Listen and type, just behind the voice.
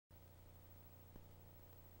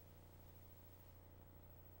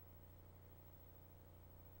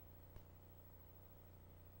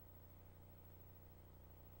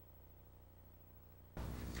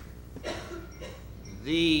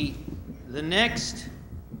The next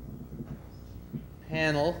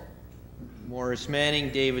panel, Maurice Manning,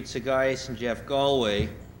 David Sgayias, and Jeff Galway,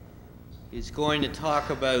 is going to talk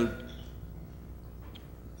about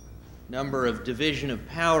a number of division of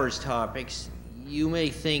powers topics. You may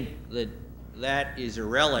think that that is a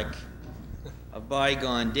relic of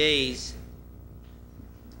bygone days.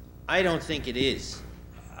 I don't think it is.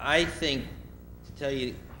 I think, to tell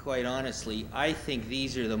you quite honestly, I think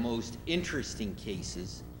these are the most interesting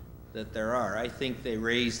cases that there are. I think they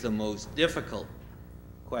raise the most difficult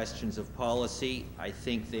questions of policy. I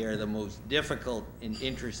think they are the most difficult and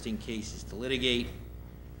interesting cases to litigate.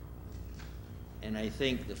 And I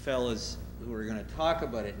think the fellows who are going to talk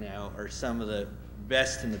about it now are some of the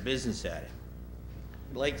best in the business at it.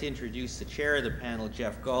 I'd like to introduce the chair of the panel,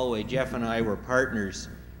 Jeff Galway. Jeff and I were partners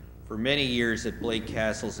for many years at Blake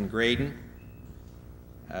Castles in Graydon.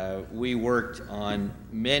 We worked on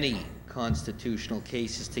many constitutional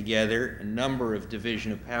cases together, a number of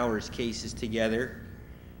division of powers cases together.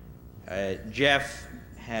 Jeff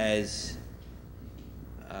has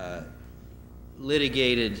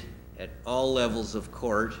litigated at all levels of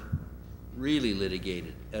court, really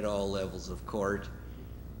litigated at all levels of court,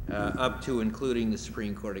 up to including the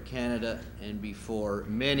Supreme Court of Canada and before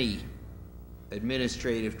many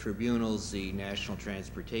administrative tribunals, the National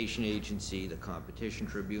Transportation Agency, the Competition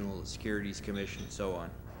Tribunal, the Securities Commission, and so on.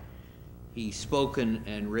 He's spoken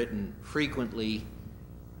and written frequently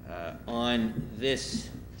on this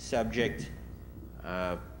subject,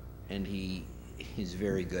 and he is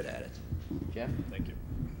very good at it. Jeff? Thank you.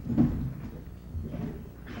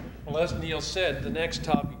 Well, as Neil said, the next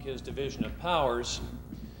topic is division of powers.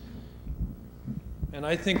 And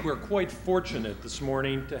I think we're quite fortunate this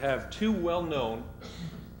morning to have two well-known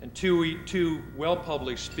and two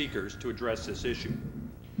well-published speakers to address this issue.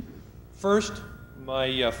 First,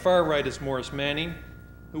 my far right is Maurice Manning,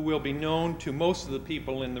 who will be known to most of the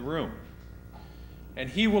people in the room. And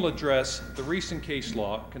he will address the recent case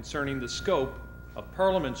law concerning the scope of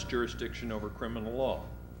Parliament's jurisdiction over criminal law.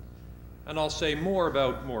 And I'll say more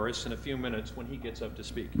about Maurice in a few minutes when he gets up to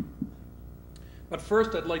speak. But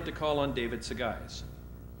first, I'd like to call on David Sgayias.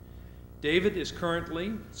 David is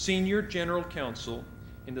currently Senior General Counsel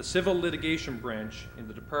in the Civil Litigation Branch in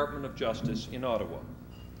the Department of Justice in Ottawa.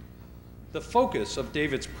 The focus of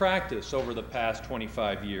David's practice over the past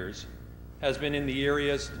 25 years has been in the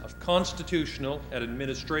areas of constitutional and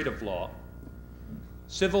administrative law,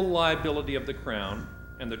 civil liability of the Crown,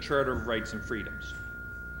 and the Charter of Rights and Freedoms.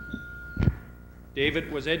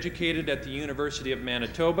 David was educated at the University of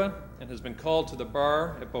Manitoba and has been called to the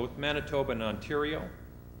bar at both Manitoba and Ontario.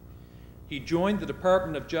 He joined the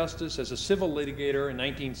Department of Justice as a civil litigator in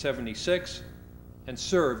 1976 and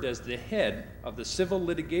served as the head of the Civil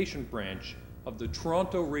Litigation Branch of the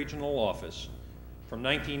Toronto Regional Office from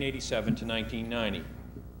 1987 to 1990.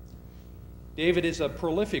 David is a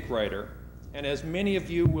prolific writer, and as many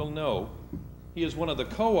of you will know, he is one of the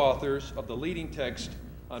co-authors of the leading text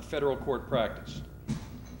on federal court practice.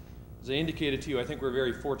 As I indicated to you, I think we're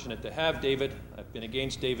very fortunate to have David. I've been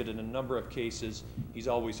against David in a number of cases. He's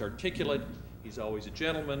always articulate, he's always a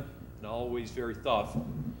gentleman, and always very thoughtful.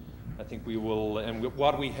 I think we will, and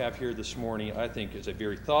what we have here this morning, I think, is a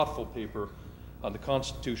very thoughtful paper on the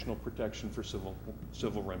constitutional protection for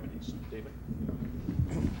civil remedies. David?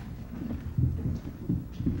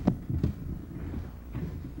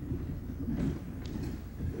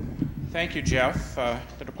 Thank you, Jeff.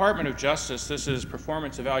 The Department of Justice, this is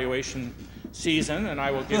performance evaluation season, and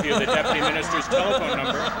I will give you the Deputy Minister's telephone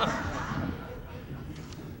number.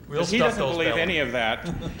 He doesn't believe any of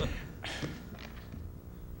that.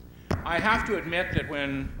 I have to admit that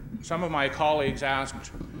when some of my colleagues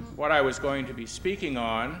asked what I was going to be speaking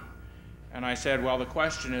on, and I said, well, the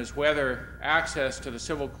question is whether access to the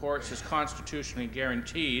civil courts is constitutionally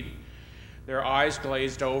guaranteed, their eyes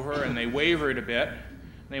glazed over and they wavered a bit.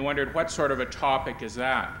 They wondered, what sort of a topic is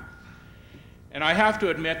that? And I have to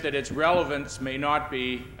admit that its relevance may not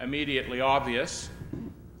be immediately obvious,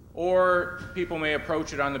 or people may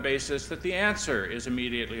approach it on the basis that the answer is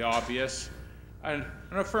immediately obvious, an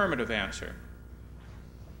affirmative answer.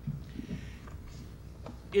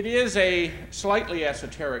 It is a slightly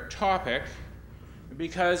esoteric topic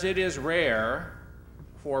because it is rare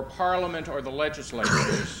for Parliament or the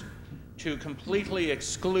legislatures to completely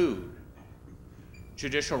exclude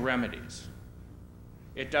judicial remedies.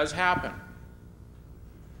 It does happen.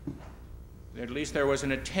 At least there was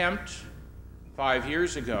an attempt 5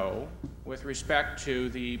 years ago with respect to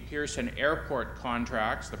the Pearson Airport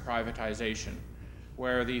contracts, the privatization,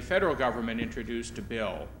 where the federal government introduced a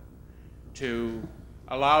bill to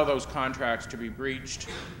allow those contracts to be breached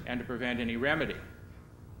and to prevent any remedy.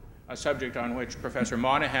 a subject on which Professor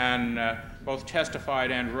Monahan both testified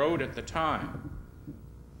and wrote at the time.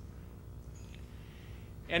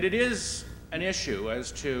 And it is an issue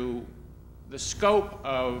as to the scope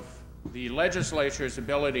of the legislature's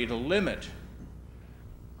ability to limit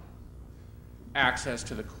access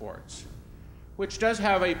to the courts, which does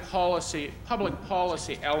have a public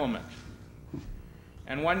policy element.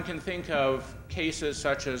 And one can think of cases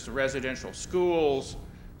such as residential schools,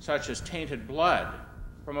 such as tainted blood,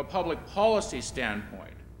 from a public policy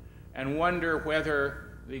standpoint, and wonder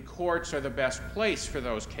whether the courts are the best place for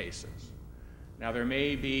those cases. Now, there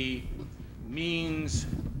may be means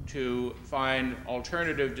to find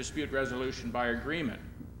alternative dispute resolution by agreement,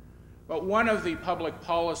 but one of the public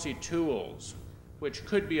policy tools which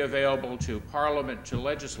could be available to Parliament, to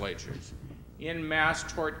legislatures, in mass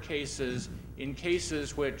tort cases, in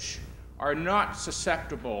cases which are not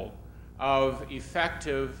susceptible of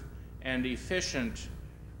effective and efficient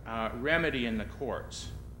remedy in the courts,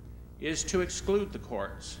 is to exclude the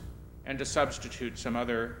courts and to substitute some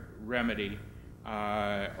other remedy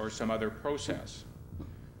or some other process.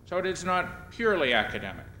 So it is not purely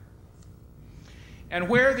academic. And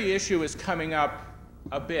where the issue is coming up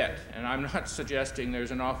a bit, and I'm not suggesting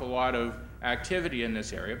there's an awful lot of activity in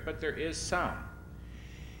this area, but there is some,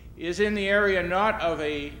 is in the area not of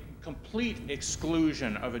a complete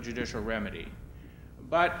exclusion of a judicial remedy,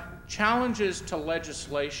 but challenges to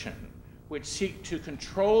legislation which seek to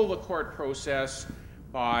control the court process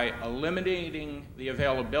by eliminating the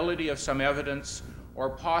availability of some evidence or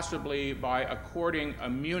possibly by according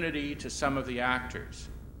immunity to some of the actors.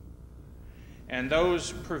 And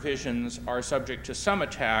those provisions are subject to some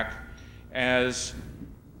attack as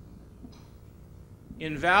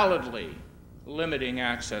invalidly limiting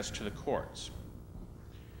access to the courts.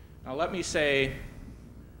 Now, let me say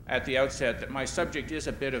at the outset that my subject is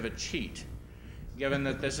a bit of a cheat, given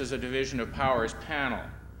that this is a division of powers panel.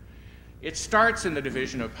 It starts in the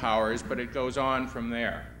division of powers, but it goes on from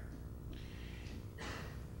there.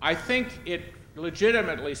 I think it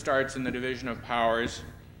legitimately starts in the division of powers,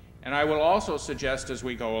 and I will also suggest as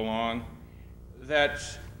we go along that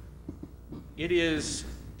it is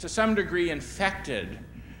to some degree infected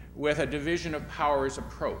with a division of powers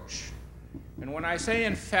approach. And when I say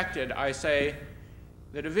infected, I say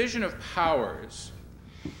the division of powers,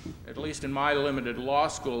 at least in my limited law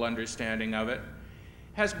school understanding of it,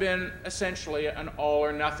 has been essentially an all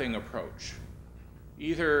or nothing approach.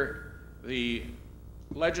 Either the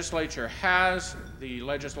legislature has the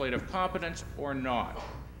legislative competence or not.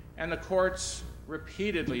 And the courts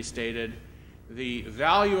repeatedly stated the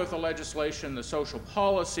value of the legislation, the social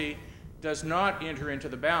policy, does not enter into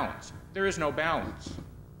the balance. There is no balance.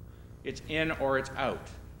 It's in or it's out.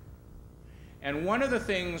 And one of the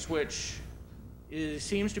things which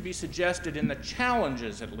seems to be suggested in the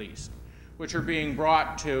challenges, at least, which are being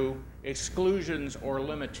brought to exclusions or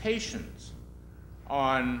limitations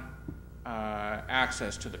on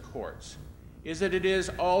access to the courts, is that it is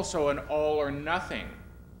also an all or nothing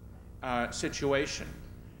situation,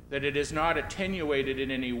 that it is not attenuated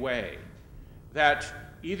in any way, that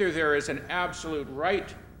either there is an absolute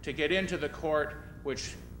right to get into the court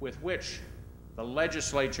with which the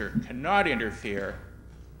legislature cannot interfere,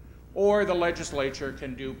 or the legislature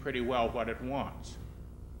can do pretty well what it wants.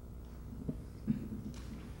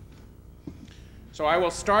 So I will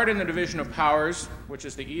start in the division of powers, which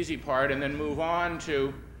is the easy part, and then move on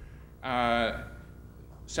to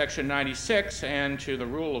Section 96 and to the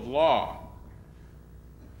rule of law.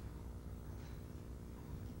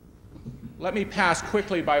 Let me pass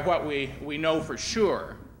quickly by what we know for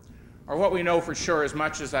sure, or what we know for sure as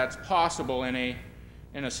much as that's possible in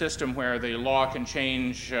a system where the law can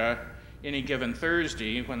change any given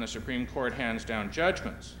Thursday when the Supreme Court hands down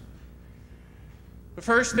judgments. The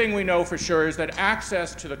first thing we know for sure is that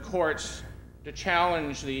access to the courts to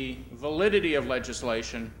challenge the validity of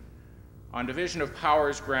legislation on division of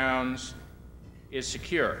powers grounds is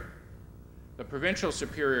secure. The provincial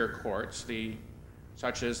superior courts,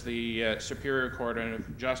 such as the Superior Court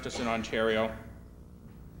of Justice in Ontario,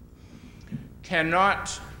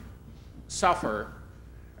 cannot suffer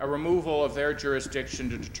a removal of their jurisdiction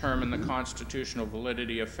to determine the constitutional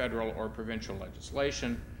validity of federal or provincial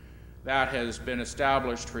legislation. That has been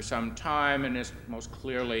established for some time and is most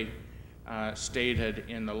clearly stated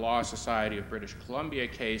in the Law Society of British Columbia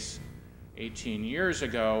case 18 years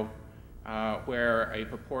ago, where a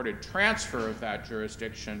purported transfer of that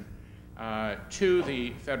jurisdiction to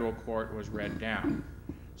the federal court was read down.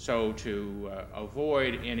 So to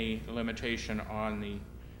avoid any limitation on the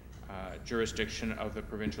jurisdiction of the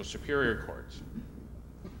provincial superior courts.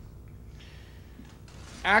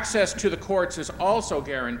 Access to the courts is also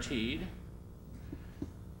guaranteed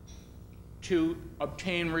to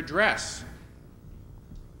obtain redress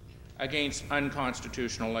against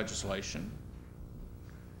unconstitutional legislation.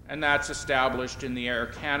 And that's established in the Air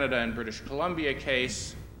Canada and British Columbia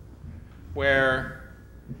case, where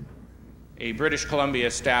a British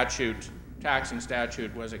Columbia statute, taxing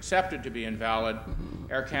statute, was accepted to be invalid.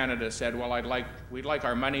 Air Canada said, well, we'd like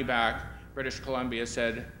our money back. British Columbia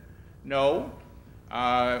said, no,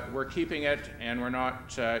 we're keeping it and we're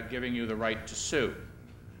not giving you the right to sue.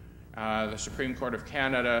 The Supreme Court of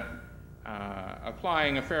Canada,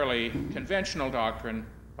 applying a fairly conventional doctrine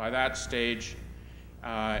by that stage,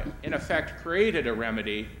 in effect created a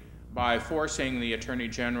remedy by forcing the Attorney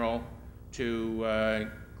General to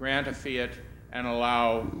grant a fiat and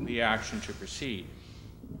allow the action to proceed.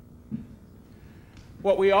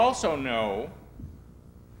 What we also know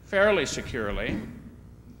fairly securely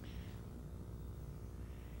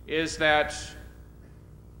is that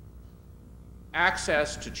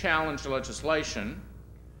access to challenge legislation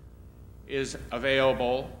is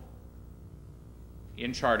available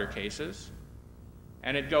in charter cases,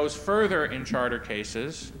 and it goes further in charter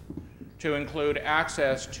cases to include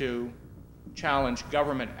access to challenge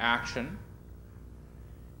government action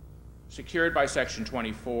secured by Section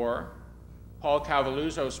 24. Paul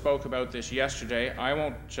Cavalluzzo spoke about this yesterday. I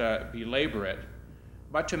won't belabor it,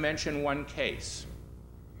 but to mention one case.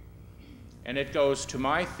 And it goes to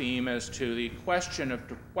my theme as to the question of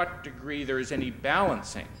to what degree there is any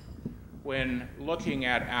balancing when looking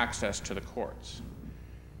at access to the courts.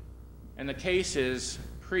 And the case is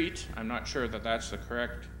Bredt. I'm not sure that that's the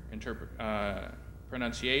correct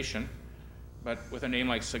pronunciation, but with a name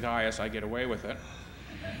like Sgayias, I get away with it.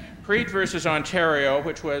 Bredt versus Ontario,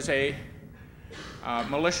 which was a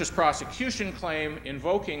malicious prosecution claim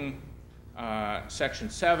invoking Section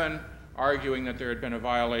 7, arguing that there had been a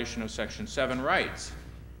violation of Section 7 rights.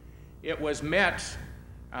 It was met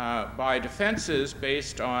by defenses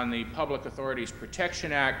based on the Public Authorities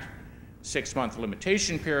Protection Act 6-month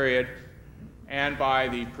limitation period, and by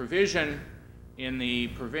the provision in the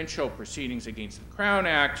Provincial Proceedings Against the Crown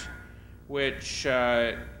Act, which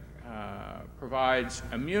provides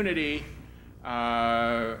immunity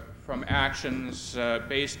from actions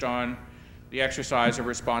based on the exercise of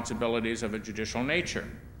responsibilities of a judicial nature.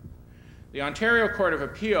 The Ontario Court of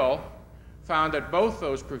Appeal found that both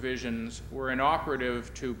those provisions were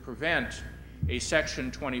inoperative to prevent a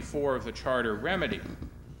Section 24 of the Charter remedy,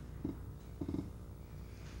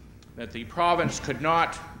 that the province could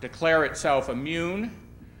not declare itself immune,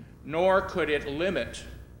 nor could it limit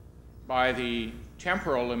by the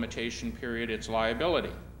temporal limitation period its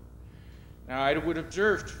liability. Now, I would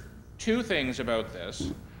observe two things about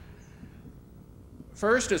this.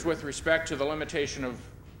 First is with respect to the limitation of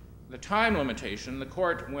the time limitation. The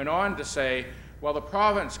court went on to say, well, the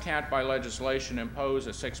province can't by legislation impose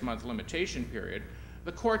a 6-month limitation period.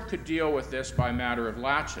 The court could deal with this by matter of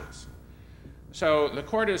laches. So the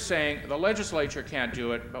court is saying the legislature can't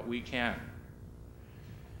do it, but we can.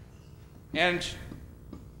 And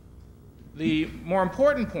the more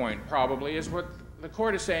important point probably is what the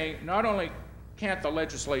court is saying, not only can't the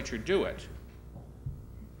legislature do it,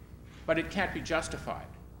 but it can't be justified.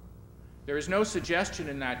 There is no suggestion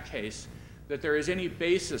in that case that there is any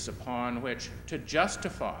basis upon which to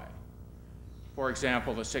justify, for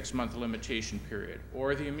example, the 6-month limitation period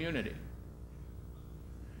or the immunity.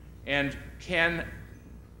 And can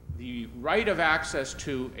the right of access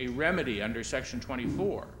to a remedy under Section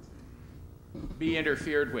 24 be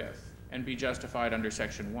interfered with and be justified under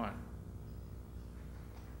Section 1?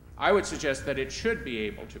 I would suggest that it should be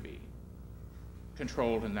able to be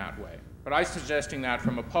controlled in that way. But I'm suggesting that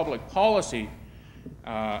from a public policy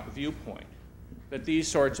viewpoint, that these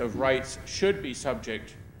sorts of rights should be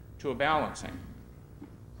subject to a balancing.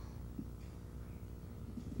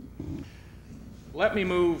 Let me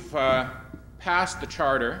move past the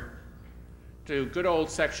Charter to good old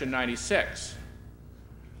Section 96.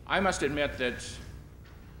 I must admit that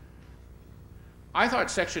I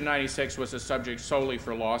thought Section 96 was a subject solely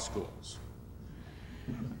for law schools.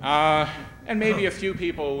 And maybe a few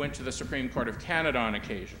people went to the Supreme Court of Canada on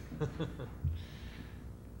occasion.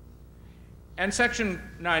 And Section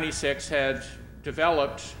 96 had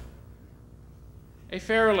developed a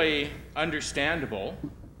fairly understandable,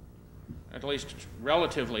 at least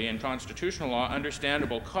relatively in constitutional law,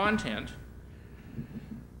 understandable content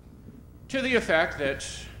to the effect that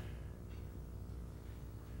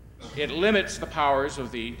it limits the powers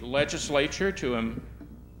of the legislature to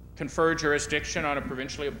confer jurisdiction on a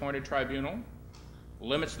provincially appointed tribunal,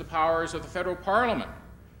 limits the powers of the federal parliament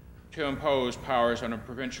to impose powers on a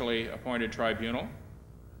provincially appointed tribunal,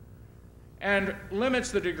 and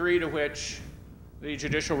limits the degree to which the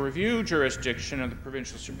judicial review jurisdiction of the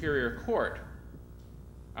provincial superior court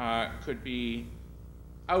could be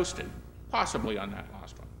ousted, possibly on that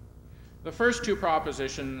last one. The first two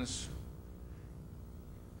propositions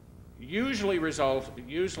usually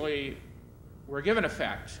were given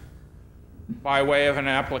effect by way of an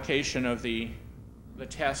application of the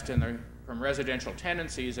test from residential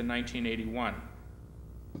tenancies in 1981,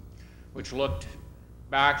 which looked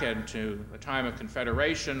back into the time of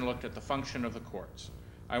Confederation, looked at the function of the courts.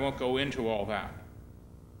 I won't go into all that.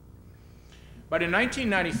 But in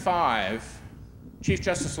 1995, Chief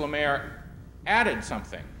Justice Lemaire added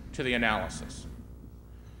something to the analysis,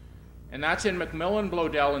 and that's in McMillan,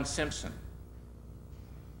 Blodell, and Simpson.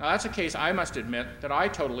 Now, that's a case, I must admit, that I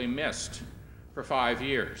totally missed for 5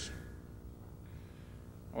 years.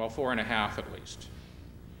 Well, 4.5 at least.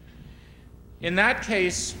 In that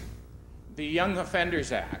case, the Young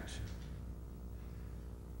Offenders Act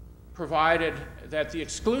provided that the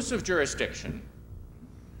exclusive jurisdiction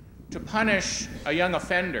to punish a young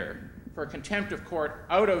offender for contempt of court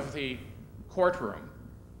out of the courtroom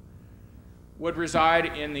would reside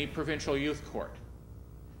in the provincial youth court.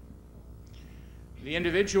 The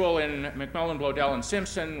individual in McMillan, Blodell, and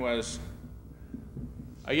Simpson was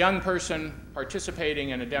a young person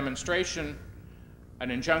participating in a demonstration. An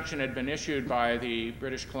injunction had been issued by the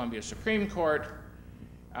British Columbia Supreme Court.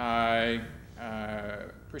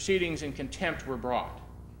 Proceedings in contempt were brought.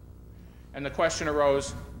 And the question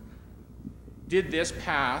arose, did this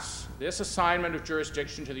pass, this assignment of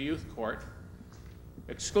jurisdiction to the youth court,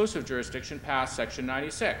 exclusive jurisdiction, pass Section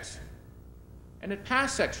 96? And it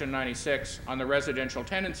passed Section 96 on the residential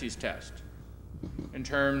tenancies test in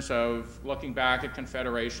terms of looking back at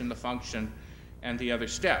Confederation, the function, and the other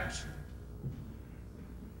steps.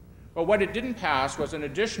 But what it didn't pass was an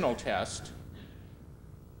additional test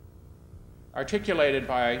articulated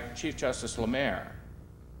by Chief Justice Lemaire,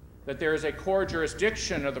 that there is a core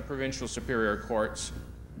jurisdiction of the provincial superior courts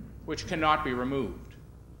which cannot be removed.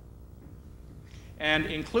 And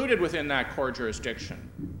included within that core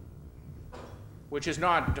jurisdiction, which is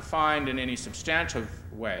not defined in any substantive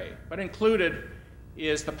way, but included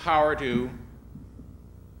is the power to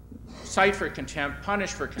cite for contempt,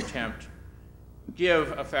 punish for contempt,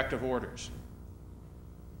 give effective orders.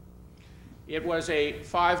 It was a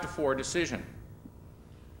 5-4 decision.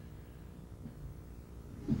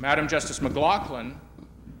 Madam Justice McLaughlin,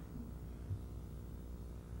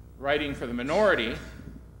 writing for the minority,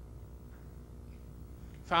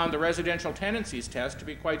 found the residential tenancies test to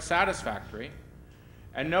be quite satisfactory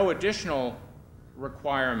and no additional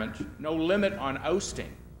requirement, no limit on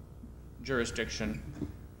ousting jurisdiction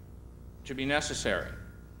to be necessary.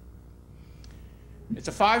 It's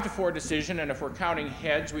a 5-4 decision, and if we're counting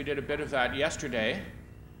heads, we did a bit of that yesterday.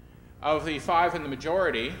 Of the 5 in the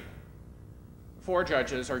majority, 4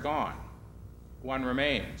 judges are gone. 1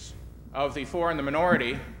 remains. Of the 4 in the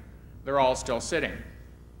minority, they're all still sitting.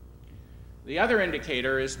 The other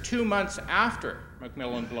indicator is 2 months after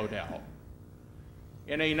McMillan Blodell,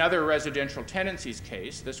 in another residential tenancies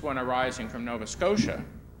case, this one arising from Nova Scotia,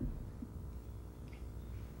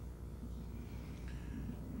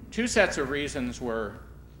 2 sets of reasons were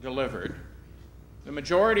delivered. The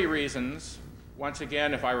majority reasons, once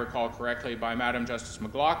again, if I recall correctly, by Madam Justice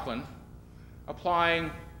McLaughlin,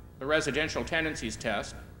 applying the residential tenancies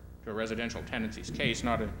test to a residential tenancies case,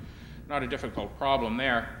 not a difficult problem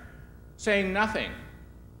there, saying nothing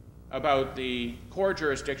about the core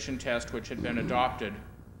jurisdiction test which had been adopted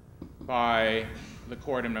by the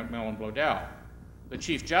court in McMillan Blodell. The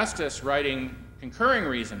Chief Justice, writing concurring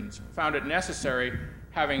reasons, found it necessary,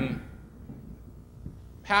 having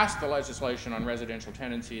passed the legislation on residential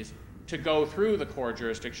tenancies, to go through the core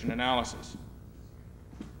jurisdiction analysis.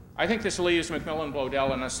 I think this leaves McMillan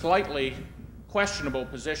Blodell in a slightly questionable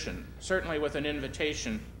position, certainly with an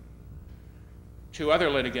invitation to other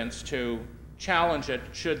litigants to challenge it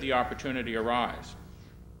should the opportunity arise.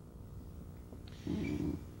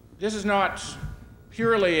 This is not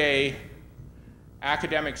purely an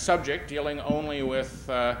academic subject dealing only with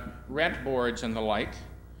rent boards and the like,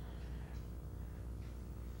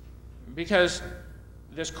 because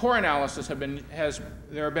this core analysis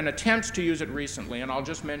there have been attempts to use it recently, and I'll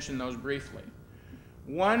just mention those briefly.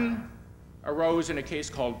 One arose in a case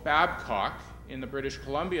called Babcock in the British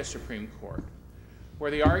Columbia Supreme Court,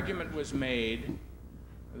 where the argument was made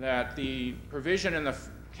that the provision in the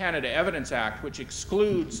Canada Evidence Act, which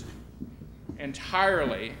excludes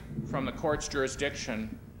entirely from the court's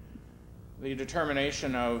jurisdiction the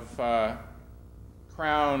determination of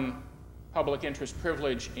Crown public interest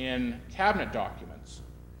privilege in cabinet documents,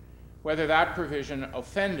 whether that provision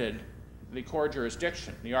offended the court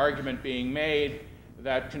jurisdiction. The argument being made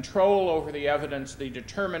that control over the evidence, the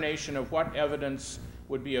determination of what evidence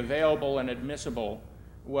would be available and admissible,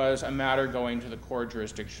 was a matter going to the court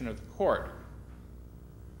jurisdiction of the court.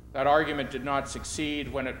 That argument did not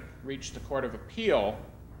succeed when it reached the Court of Appeal.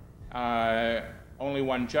 Only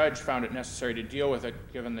one judge found it necessary to deal with it,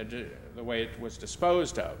 given the way it was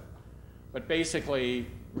disposed of, but basically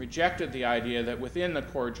rejected the idea that within the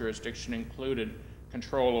court jurisdiction included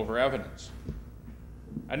control over evidence.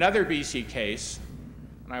 Another BC case,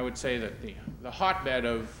 and I would say that the hotbed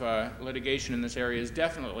of litigation in this area is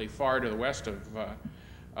definitely far to the west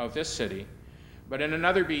of this city, but in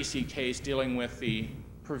another BC case dealing with the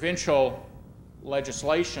provincial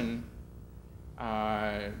legislation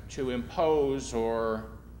to impose or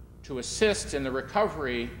to assist in the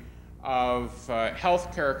recovery of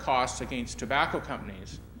health care costs against tobacco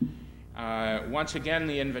companies. Once again,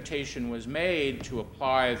 the invitation was made to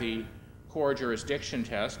apply the core jurisdiction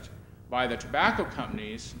test by the tobacco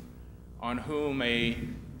companies on whom a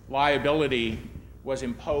liability was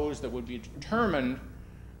imposed that would be determined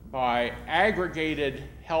by aggregated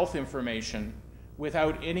health information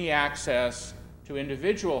without any access to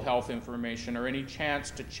individual health information or any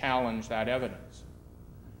chance to challenge that evidence.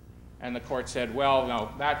 And the court said, well,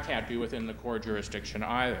 no, that can't be within the core jurisdiction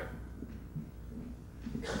either.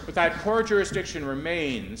 But that core jurisdiction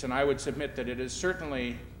remains, and I would submit that it is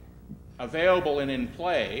certainly available and in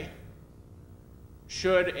play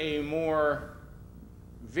should a more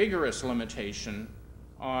vigorous limitation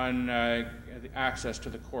on access to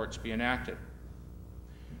the courts be enacted.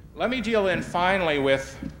 Let me deal in finally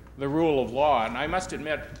with the rule of law, and I must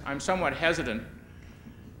admit I'm somewhat hesitant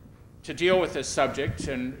to deal with this subject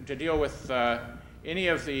and to deal with any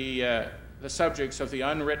of the subjects of the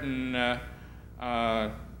unwritten,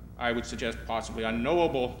 I would suggest possibly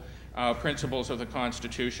unknowable principles of the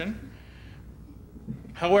Constitution.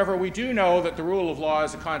 However, we do know that the rule of law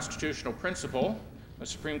is a constitutional principle. The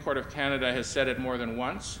Supreme Court of Canada has said it more than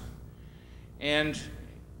once, and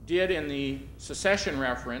did in the secession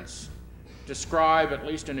reference describe, at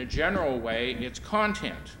least in a general way, its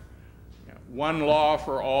content. One law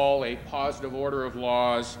for all, a positive order of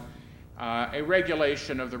laws, a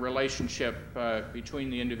regulation of the relationship between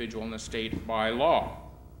the individual and the state by law.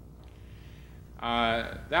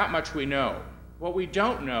 That much we know. What we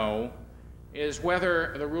don't know is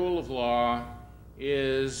whether the rule of law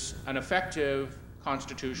is an effective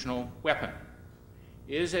constitutional weapon.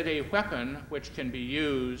 Is it a weapon which can be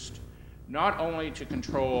used not only to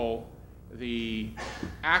control the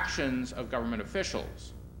actions of government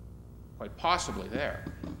officials, quite possibly there,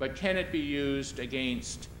 but can it be used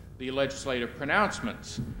against the legislative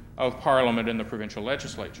pronouncements of Parliament and the provincial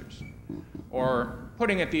legislatures? Or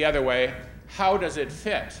putting it the other way, how does it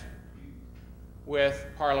fit with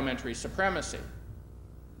parliamentary supremacy?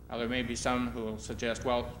 Now, there may be some who will suggest,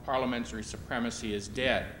 well, parliamentary supremacy is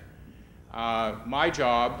dead. My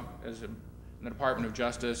job as in the Department of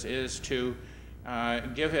Justice is to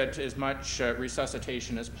give it as much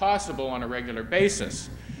resuscitation as possible on a regular basis.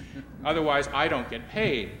 Otherwise, I don't get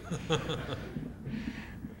paid.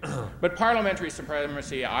 But parliamentary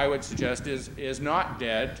supremacy, I would suggest, is not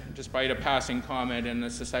dead, despite a passing comment in the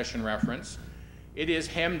secession reference. It is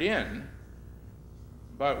hemmed in.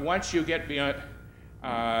 But once you get beyond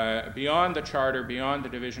the Charter, beyond the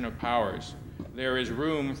division of powers, there is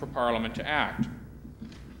room for Parliament to act.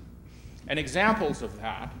 And examples of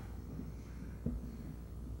that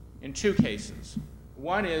in two cases.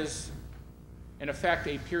 One is, in effect,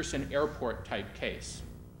 a Pearson Airport type case.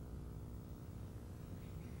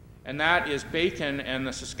 And that is Bacon and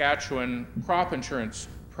the Saskatchewan Crop Insurance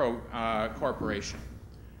Corporation,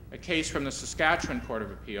 a case from the Saskatchewan Court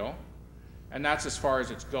of Appeal, and that's as far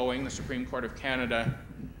as it's going. The Supreme Court of Canada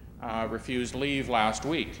refused leave last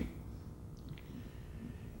week.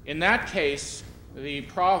 In that case, the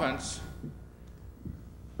province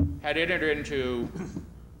had entered into,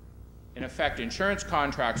 in effect, insurance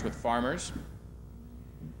contracts with farmers.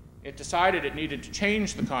 It decided it needed to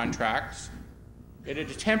change the contracts. It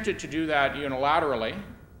had attempted to do that unilaterally.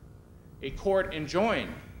 A court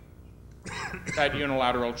enjoined that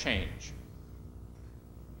unilateral change.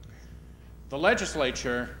 The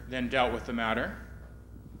legislature then dealt with the matter,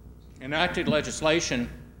 enacted legislation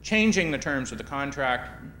changing the terms of the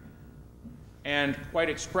contract and quite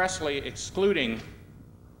expressly excluding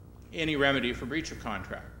any remedy for breach of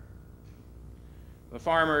contract. The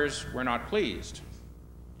farmers were not pleased.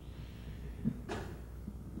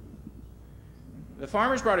 The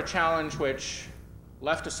farmers brought a challenge which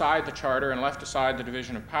left aside the Charter and left aside the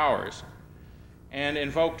division of powers and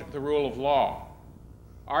invoked the rule of law,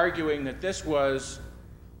 arguing that this was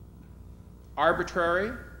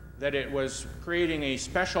arbitrary, that it was creating a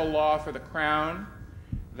special law for the Crown.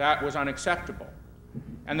 That was unacceptable.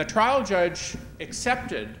 And the trial judge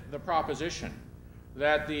accepted the proposition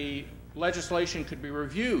that the legislation could be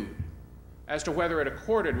reviewed as to whether it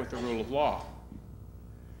accorded with the rule of law.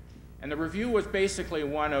 And the review was basically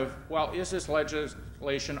one of, well, is this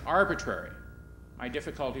legislation arbitrary? My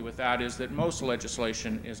difficulty with that is that most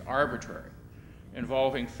legislation is arbitrary,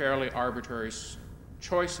 involving fairly arbitrary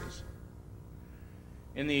choices.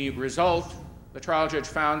 In the result, the trial judge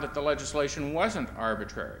found that the legislation wasn't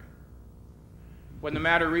arbitrary. When the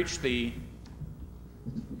matter reached the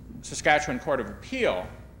Saskatchewan Court of Appeal,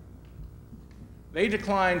 they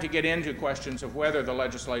declined to get into questions of whether the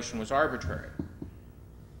legislation was arbitrary,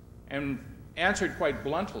 and answered quite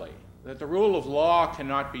bluntly that the rule of law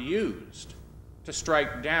cannot be used to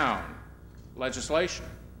strike down legislation.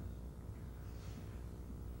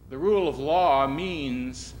 The rule of law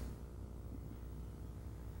means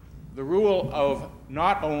the rule of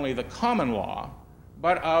not only the common law,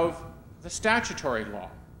 but of the statutory law.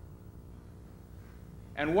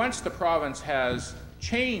 And once the province has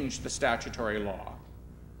changed the statutory law,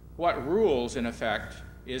 what rules, in effect,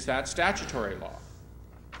 is that statutory law?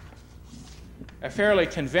 A fairly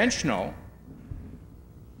conventional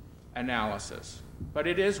analysis, but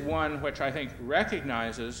it is one which I think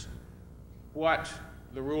recognizes what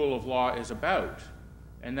the rule of law is about,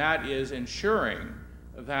 and that is ensuring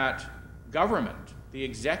that government, the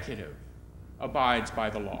executive, abides by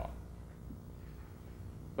the law,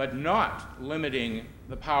 but not limiting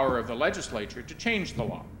the power of the legislature to change the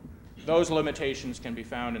law. Those limitations can be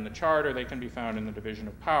found in the Charter, they can be found in the division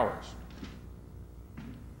of powers.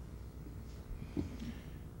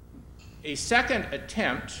 A second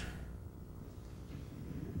attempt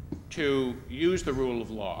to use the rule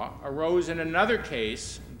of law arose in another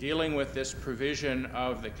case dealing with this provision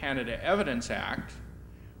of the Canada Evidence Act,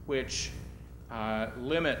 which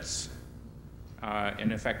limits,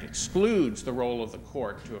 in effect excludes the role of the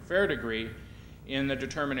court to a fair degree in the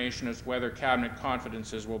determination as whether cabinet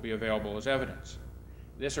confidences will be available as evidence.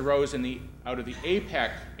 This arose out of the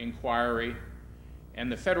APEC inquiry,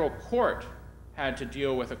 and the federal court had to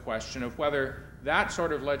deal with a question of whether that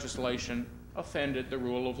sort of legislation offended the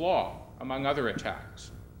rule of law, among other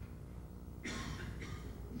attacks.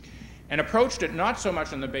 And approached it not so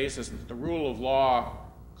much on the basis that the rule of law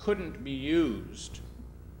couldn't be used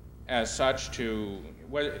as such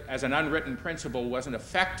as an unwritten principle wasn't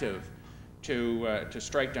effective to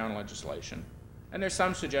strike down legislation. And there's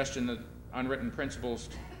some suggestion that unwritten principles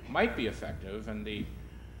might be effective, and the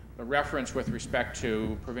reference with respect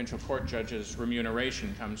to provincial court judges'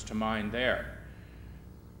 remuneration comes to mind there.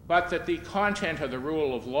 But that the content of the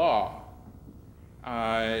rule of law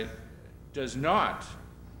does not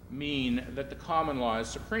mean that the common law is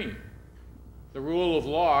supreme. The rule of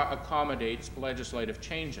law accommodates legislative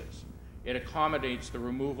changes. It accommodates the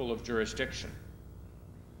removal of jurisdiction.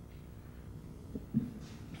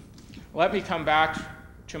 Let me come back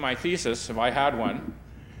to my thesis, if I had one,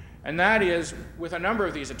 and that is, with a number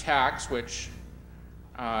of these attacks, which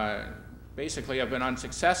basically have been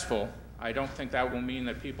unsuccessful, I don't think that will mean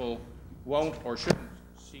that people won't or shouldn't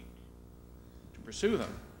seek to pursue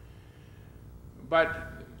them.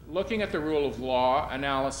 But looking at the rule of law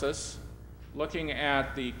analysis, looking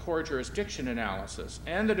at the core jurisdiction analysis,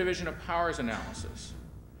 and the division of powers analysis,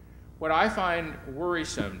 what I find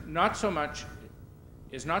worrisome is not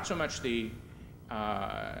so much the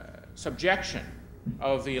subjection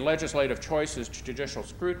of the legislative choices to judicial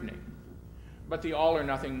scrutiny, but the all or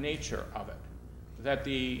nothing nature of it. That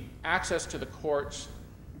the access to the courts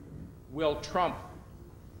will trump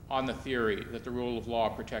on the theory that the rule of law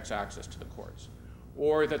protects access to the courts,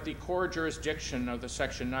 or that the core jurisdiction of the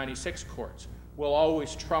Section 96 courts will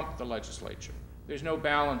always trump the legislature. There's no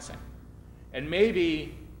balancing. And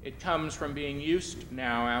maybe it comes from being used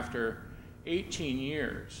now, after 18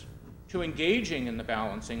 years, to engaging in the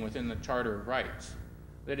balancing within the Charter of Rights,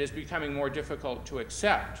 that is becoming more difficult to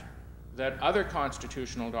accept that other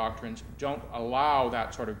constitutional doctrines don't allow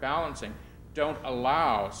that sort of balancing, don't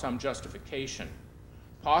allow some justification,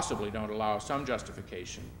 possibly don't allow some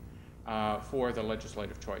justification for the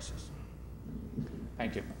legislative choices.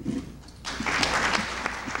 Thank you.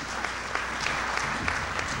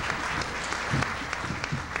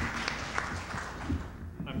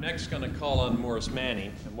 I'm next going to call on Morris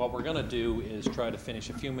Manning, and what we're going to do is try to finish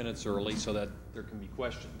a few minutes early so that there can be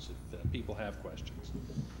questions if people have questions.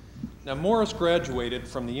 Now, Morris graduated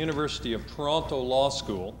from the University of Toronto Law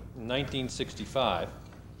School in 1965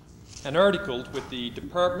 and articled with the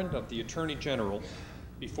Department of the Attorney General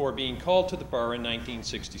before being called to the bar in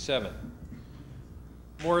 1967.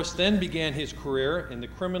 Morris then began his career in the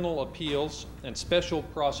Criminal Appeals and Special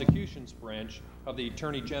Prosecutions Branch of the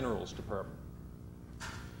Attorney General's Department.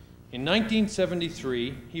 In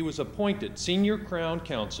 1973, he was appointed Senior Crown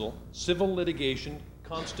Counsel, Civil Litigation,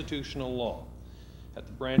 Constitutional Law at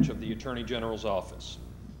the branch of the Attorney General's office.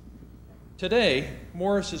 Today,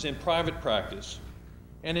 Morris is in private practice,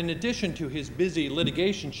 and in addition to his busy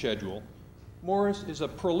litigation schedule, Morris is a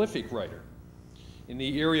prolific writer in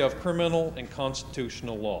the area of criminal and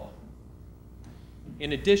constitutional law.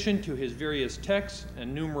 In addition to his various texts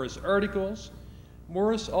and numerous articles,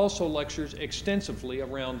 Morris also lectures extensively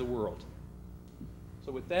around the world.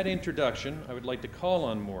 So with that introduction, I would like to call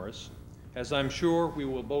on Morris, as I'm sure we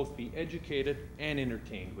will both be educated and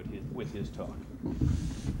entertained with his talk.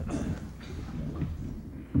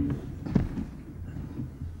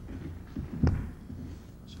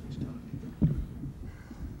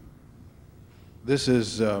 This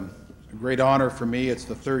is a great honor for me. It's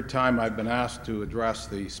the third time I've been asked to address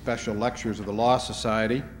the special lectures of the Law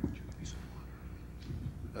Society.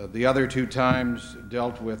 The other two times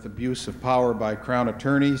dealt with abuse of power by Crown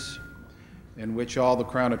attorneys, in which all the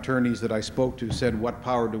Crown attorneys that I spoke to said, "What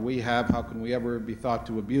power do we have? How can we ever be thought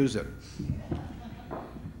to abuse it?"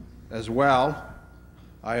 As well,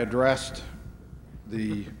 I addressed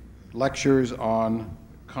the lectures on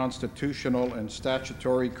constitutional and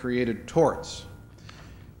statutory created torts,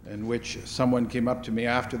 in which someone came up to me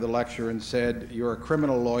after the lecture and said, "You're a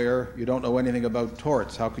criminal lawyer, you don't know anything about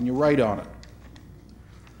torts, how can you write on it?"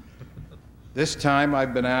 This time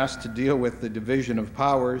I've been asked to deal with the division of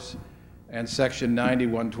powers and Section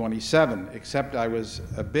 9127, except I was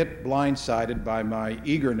a bit blindsided by my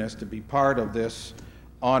eagerness to be part of this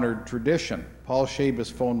honored tradition. Paul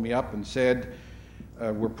Schabas phoned me up and said,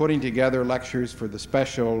 "We're putting together lectures for the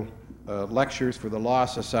special lectures for the Law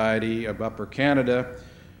Society of Upper Canada.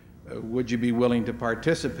 Would you be willing to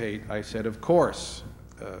participate?" I said, "Of course,"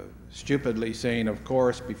 stupidly saying "of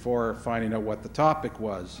course" before finding out what the topic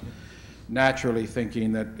was, naturally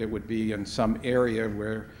thinking that it would be in some area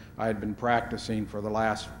where I had been practicing for the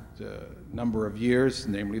last number of years,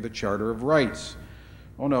 namely the Charter of Rights.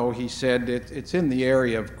 "Oh no," he said, it's in the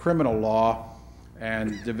area of criminal law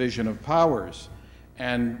and division of powers,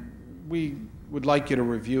 and we would like you to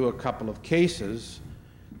review a couple of cases,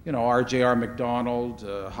 you know, R.J.R. MacDonald,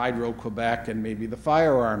 Hydro-Quebec, and maybe the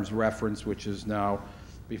firearms reference, which is now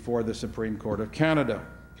before the Supreme Court of Canada."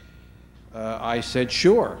 I said,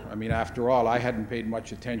 "Sure." I mean, after all, I hadn't paid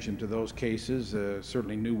much attention to those cases,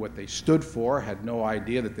 certainly knew what they stood for, had no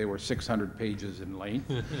idea that they were 600 pages in length.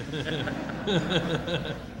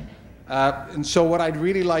 And so what I'd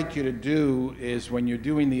really like you to do is, when you're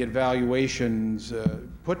doing the evaluations,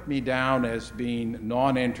 put me down as being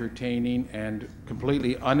non-entertaining and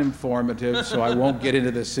completely uninformative, so I won't get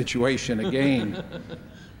into this situation again.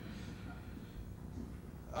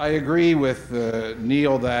 I agree with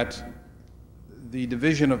Neil that the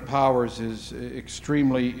division of powers is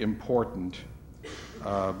extremely important.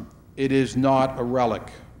 It is not a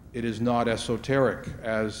relic. It is not esoteric,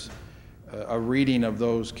 as a reading of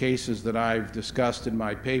those cases that I've discussed in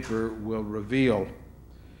my paper will reveal.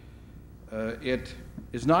 It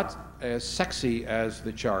is not as sexy as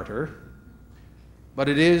the Charter, but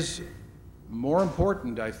it is more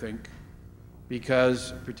important, I think,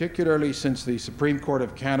 because particularly since the Supreme Court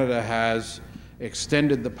of Canada has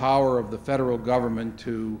extended the power of the federal government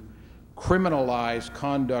to criminalize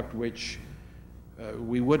conduct which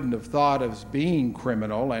we wouldn't have thought of as being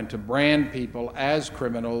criminal, and to brand people as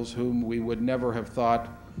criminals whom we would never have thought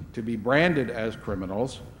to be branded as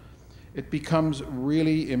criminals, it becomes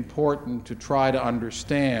really important to try to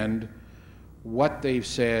understand what they've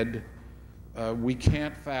said. We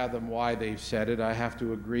can't fathom why they've said it. I have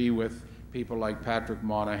to agree with people like Patrick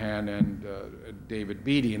Monahan and David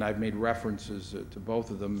Beattie, and I've made references to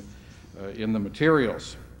both of them in the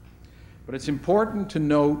materials. But it's important to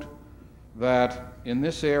note that in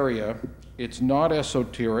this area, it's not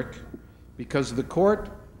esoteric, because the court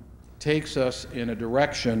takes us in a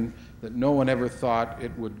direction that no one ever thought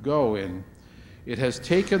it would go in. It has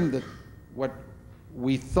taken what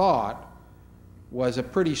we thought was a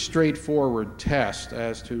pretty straightforward test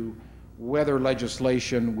as to whether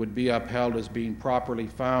legislation would be upheld as being properly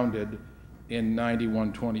founded in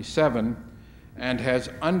 9127, and has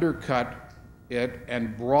undercut it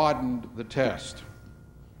and broadened the test.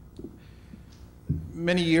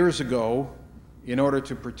 Many years ago, in order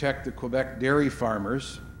to protect the Quebec dairy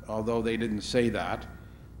farmers, although they didn't say that,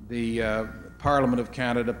 the Parliament of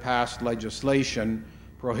Canada passed legislation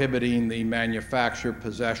prohibiting the manufacture,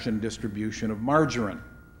 possession, distribution of margarine.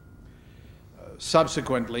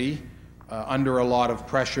 Subsequently, under a lot of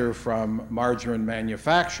pressure from margarine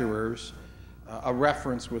manufacturers, a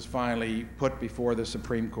reference was finally put before the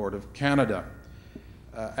Supreme Court of Canada.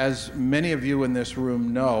 As many of you in this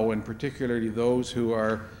room know, and particularly those who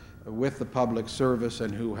are with the public service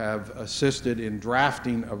and who have assisted in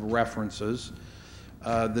drafting of references,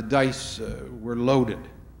 the dice were loaded,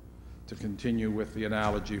 to continue with the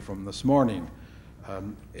analogy from this morning.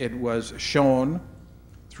 It was shown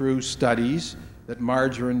through studies that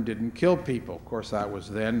margarine didn't kill people. Of course, that was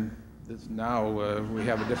then. Now we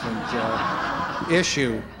have a different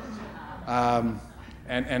issue.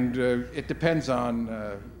 It depends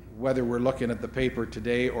on whether we're looking at the paper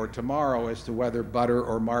today or tomorrow as to whether butter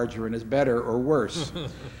or margarine is better or worse.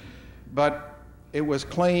 But it was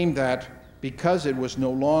claimed that because it was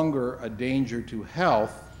no longer a danger to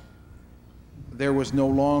health, there was no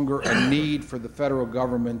longer a need for the federal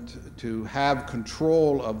government to have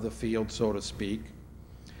control of the field, so to speak,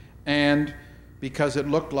 and because it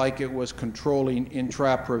looked like it was controlling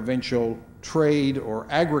intra-provincial trade or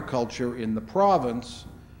agriculture in the province,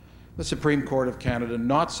 the Supreme Court of Canada,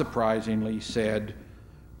 not surprisingly, said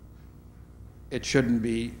it shouldn't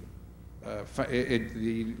be,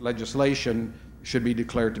 the legislation should be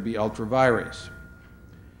declared to be ultra vires.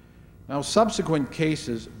 Now, subsequent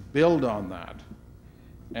cases build on that,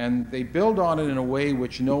 and they build on it in a way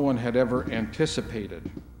which no one had ever anticipated.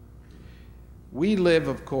 We live,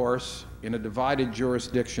 of course, in a divided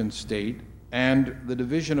jurisdiction state, and the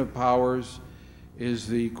division of powers is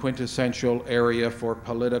the quintessential area for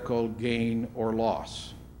political gain or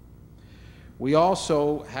loss. We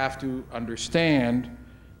also have to understand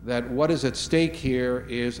that what is at stake here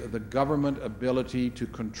is the government ability to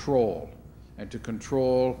control, and to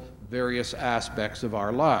control various aspects of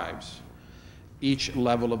our lives. Each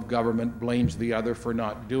level of government blames the other for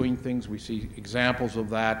not doing things. We see examples of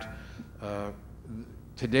that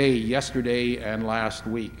today, yesterday, and last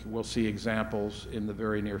week. We'll see examples in the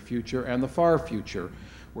very near future and the far future,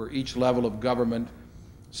 where each level of government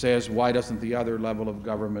says, why doesn't the other level of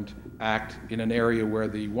government act in an area where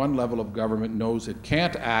the one level of government knows it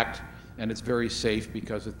can't act, and it's very safe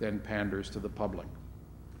because it then panders to the public.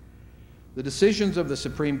 The decisions of the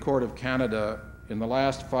Supreme Court of Canada in the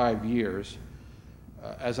last 5 years,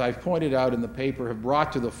 as I've pointed out in the paper, have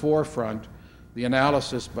brought to the forefront the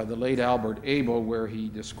analysis by the late Albert Abel, where he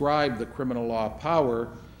described the criminal law power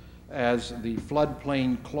as the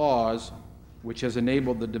floodplain clause which has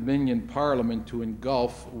enabled the Dominion Parliament to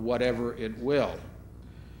engulf whatever it will.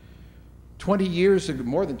 20 years ago,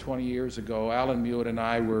 more than 20 years ago, Alan Mewett and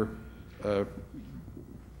I were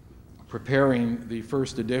preparing the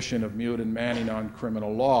first edition of Mewett and Manning on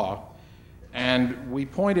criminal law, and we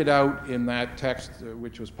pointed out in that text,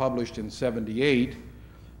 which was published in '78,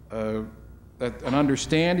 that an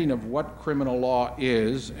understanding of what criminal law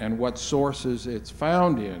is and what sources it's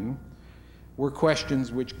found in were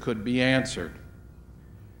questions which could be answered.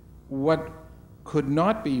 What could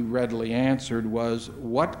not be readily answered was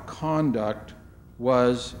what conduct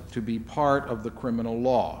was to be part of the criminal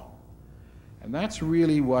law. And that's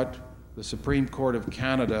really what the Supreme Court of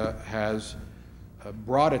Canada has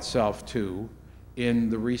brought itself to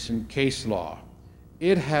in the recent case law.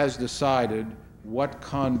 It has decided what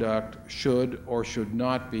conduct should or should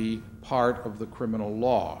not be part of the criminal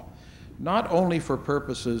law, not only for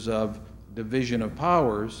purposes of division of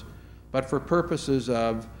powers, but for purposes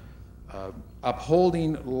of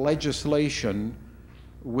upholding legislation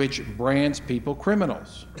which brands people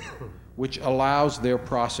criminals, which allows their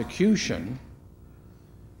prosecution,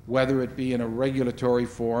 whether it be in a regulatory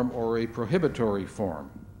form or a prohibitory form.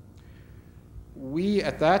 We,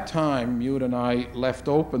 at that time, Mewett and I, left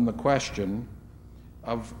open the question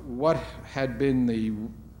of what had been the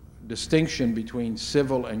distinction between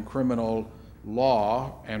civil and criminal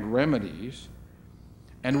law and remedies,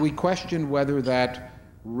 and we questioned whether that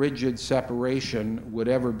rigid separation would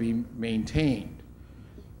ever be maintained.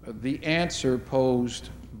 The answer posed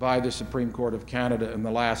by the Supreme Court of Canada in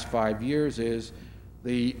the last 5 years is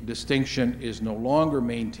the distinction is no longer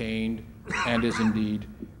maintained and is indeed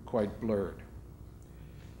quite blurred.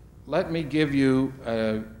 Let me give you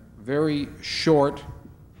a very short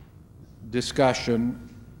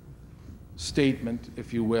discussion, statement,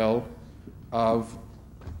 if you will, of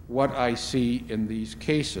what I see in these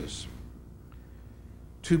cases.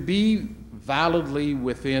 To be validly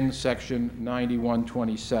within Section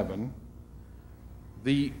 9127,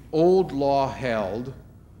 the old law held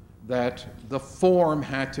that the form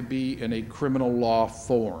had to be in a criminal law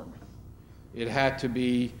form. It had to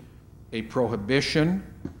be a prohibition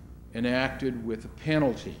enacted with a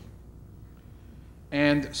penalty.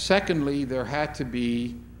 And secondly, there had to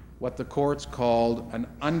be what the courts called an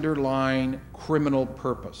underlying criminal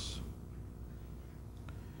purpose.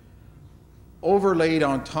 Overlaid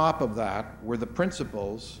on top of that were the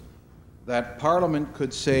principles that Parliament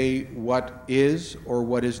could say what is or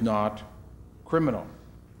what is not criminal.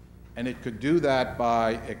 And it could do that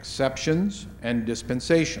by exceptions and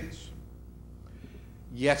dispensations.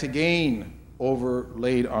 Yet again,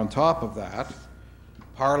 overlaid on top of that,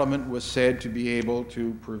 Parliament was said to be able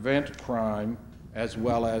to prevent crime as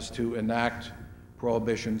well as to enact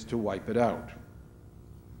prohibitions to wipe it out.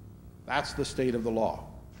 That's the state of the law,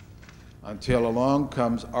 until along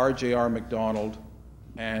comes R.J.R. MacDonald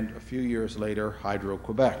and a few years later,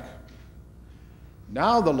 Hydro-Quebec.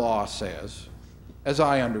 Now the law says, as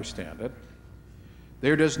I understand it,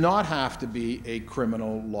 there does not have to be a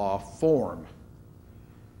criminal law form.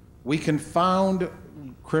 We can found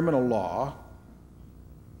criminal law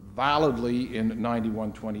validly in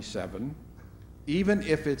 9127, even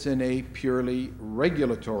if it's in a purely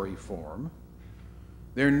regulatory form.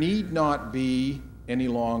 There need not be any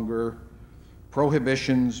longer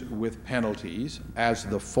prohibitions with penalties as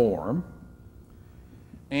the form.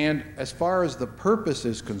 And as far as the purpose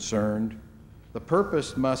is concerned, the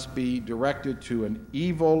purpose must be directed to an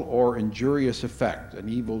evil or injurious effect, an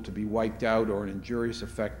evil to be wiped out or an injurious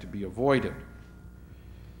effect to be avoided.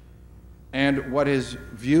 And what is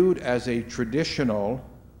viewed as a traditional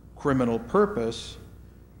criminal purpose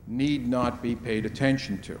need not be paid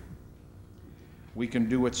attention to. We can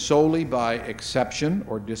do it solely by exception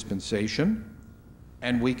or dispensation,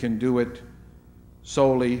 and we can do it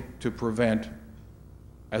solely to prevent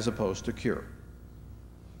as opposed to cure.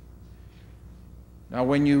 Now,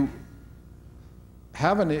 when you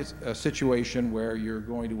have a situation where you're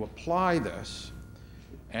going to apply this,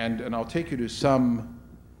 and I'll take you to some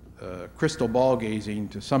crystal ball gazing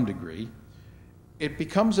to some degree, it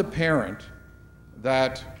becomes apparent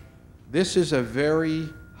that this is a very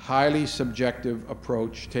highly subjective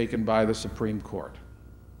approach taken by the Supreme Court.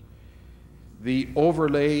 The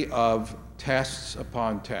overlay of tests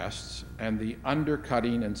upon tests and the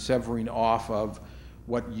undercutting and severing off of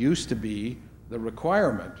what used to be the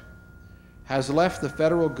requirement has left the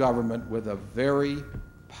federal government with a very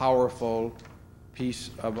powerful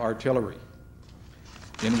piece of artillery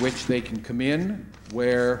in which they can come in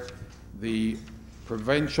where the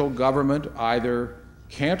provincial government either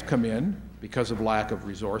can't come in because of lack of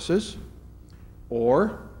resources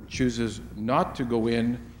or chooses not to go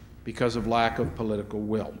in because of lack of political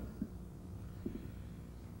will.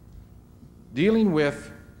 Dealing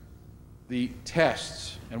with the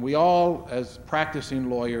tests, and we all, as practicing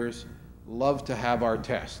lawyers, love to have our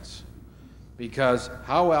tests, because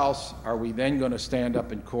how else are we then going to stand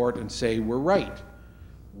up in court and say, we're right,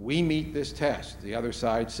 we meet this test? The other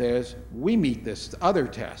side says, we meet this other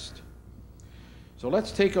test. So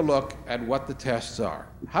let's take a look at what the tests are.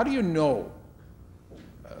 How do you know?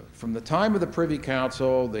 From the time of the Privy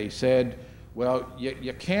Council, they said, well,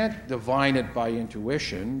 you can't divine it by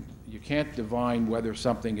intuition. You can't divine whether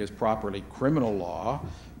something is properly criminal law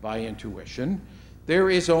by intuition.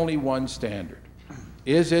 There is only one standard.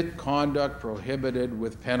 Is it conduct prohibited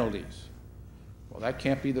with penalties? Well, that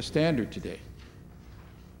can't be the standard today,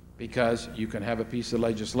 because you can have a piece of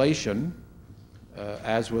legislation,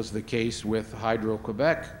 as was the case with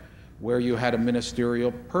Hydro-Quebec, where you had a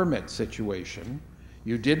ministerial permit situation.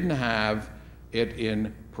 You didn't have it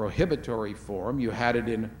in prohibitory form, you had it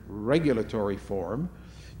in regulatory form,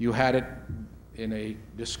 you had it in a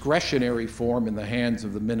discretionary form in the hands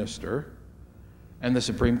of the minister, and the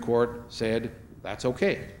Supreme Court said that's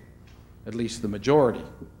okay, at least the majority.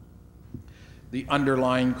 The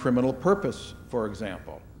underlying criminal purpose, for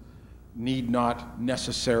example, need not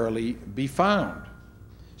necessarily be found,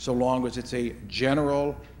 so long as it's a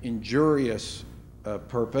general injurious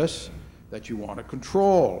purpose that you want to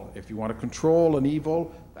control. If you want to control an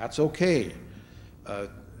evil, that's okay.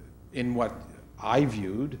 In what I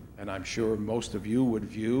viewed, and I'm sure most of you would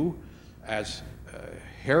view as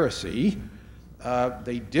heresy,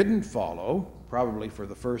 they didn't follow, probably for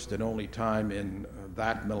the first and only time in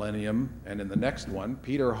that millennium and in the next one,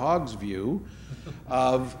 Peter Hogg's view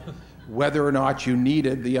of whether or not you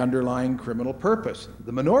needed the underlying criminal purpose.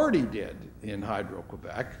 The minority did in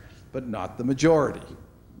Hydro-Quebec, but not the majority.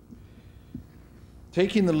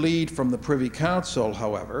 Taking the lead from the Privy Council,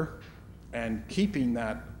 however, and keeping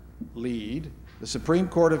that lead, the Supreme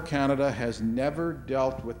Court of Canada has never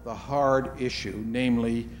dealt with the hard issue,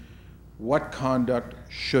 namely, what conduct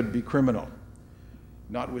should be criminal.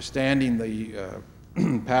 Notwithstanding the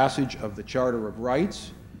passage of the Charter of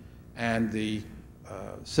Rights and the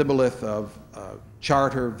Shibboleth of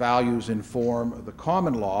charter values inform the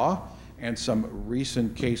common law, and some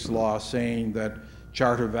recent case law saying that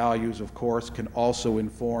charter values, of course, can also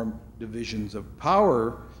inform divisions of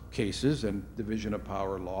power cases and division of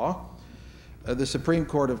power law. The Supreme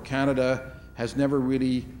Court of Canada has never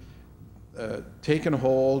really taken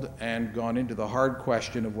hold and gone into the hard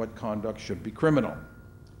question of what conduct should be criminal.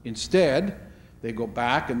 Instead, they go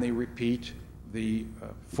back and they repeat the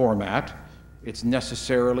format. It's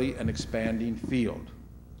necessarily an expanding field.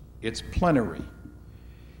 It's plenary.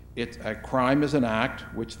 A crime is an act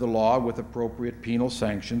which the law with appropriate penal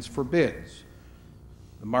sanctions forbids.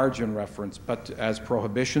 The margin reference, but as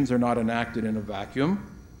prohibitions are not enacted in a vacuum,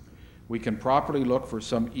 we can properly look for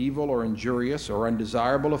some evil or injurious or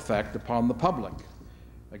undesirable effect upon the public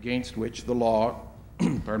against which the law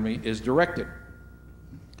is directed.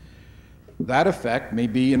 That effect may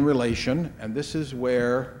be in relation, and this is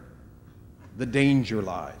where the danger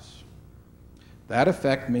lies. That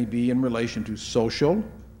effect may be in relation to social,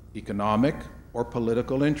 economic, or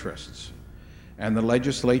political interests, and the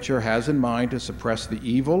legislature has in mind to suppress the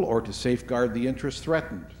evil or to safeguard the interest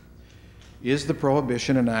threatened. Is the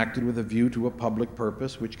prohibition enacted with a view to a public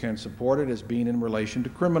purpose which can support it as being in relation to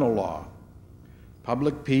criminal law?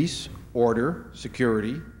 Public peace, order,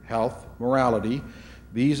 security, health, morality,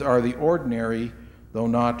 these are the ordinary, though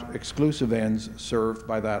not exclusive ends served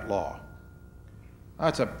by that law.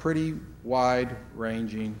 That's a pretty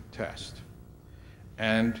wide-ranging test.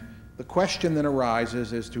 And the question then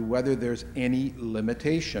arises as to whether there's any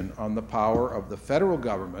limitation on the power of the federal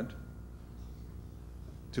government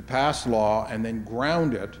to pass law and then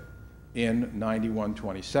ground it in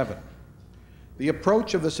 9127. The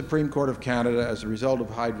approach of the Supreme Court of Canada as a result of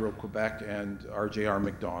Hydro-Quebec and RJR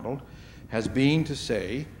Macdonald has been to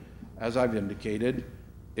say, as I've indicated,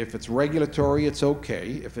 if it's regulatory, it's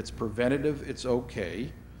okay. If it's preventative, it's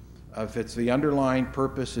okay. If it's the underlying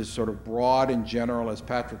purpose is sort of broad and general, as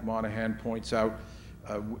Patrick Monahan points out,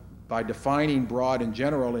 by defining broad and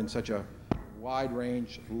general in such a wide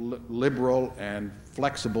range, liberal and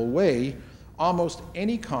flexible way, almost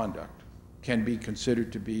any conduct can be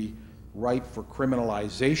considered to be ripe for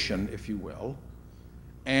criminalization, if you will,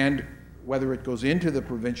 and whether it goes into the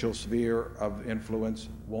provincial sphere of influence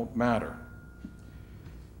won't matter.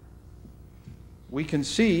 We can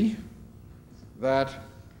see that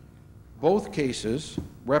both cases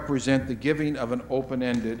represent the giving of an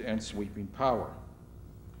open-ended and sweeping power.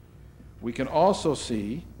 We can also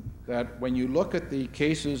see that when you look at the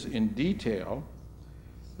cases in detail,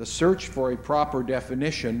 the search for a proper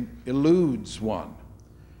definition eludes one.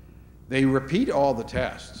 They repeat all the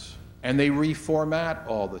tests, and they reformat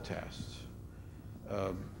all the tests.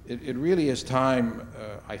 It really is time,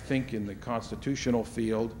 I think, in the constitutional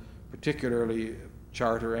field, particularly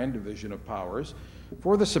charter and division of powers,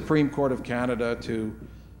 for the Supreme Court of Canada to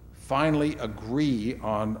finally agree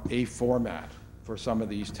on a format for some of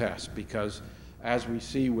these tests, because as we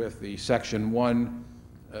see with the Section 1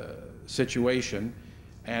 situation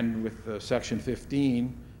and with Section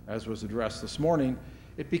 15, as was addressed this morning,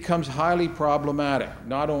 it becomes highly problematic,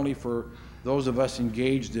 not only for those of us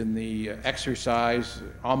engaged in the exercise,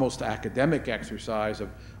 almost academic exercise of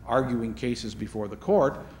arguing cases before the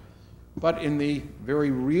court, but in the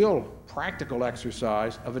very real practical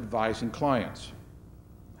exercise of advising clients.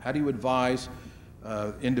 How do you advise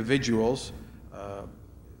individuals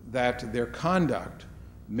that their conduct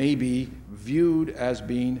may be viewed as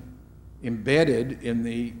being embedded in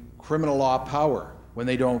the criminal law power when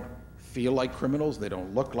they don't feel like criminals, they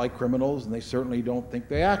don't look like criminals, and they certainly don't think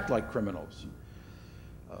they act like criminals?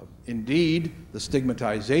 Indeed, the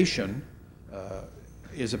stigmatization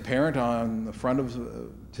is apparent on the front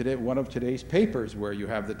of one of today's papers, where you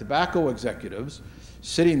have the tobacco executives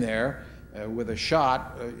sitting there with a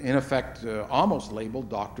shot, in effect, almost labeled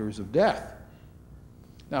doctors of death.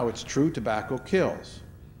 Now, it's true tobacco kills,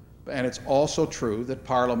 and it's also true that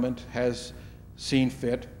Parliament has seen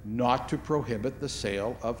fit not to prohibit the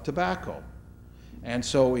sale of tobacco. And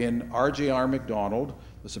so in RJR Macdonald,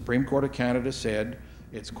 the Supreme Court of Canada said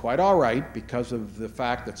it's quite all right, because of the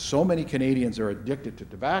fact that so many Canadians are addicted to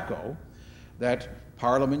tobacco, that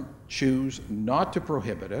Parliament choose not to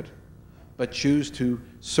prohibit it, but choose to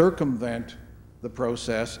circumvent the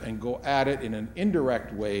process and go at it in an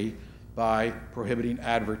indirect way by prohibiting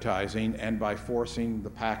advertising and by forcing the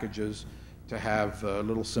packages to have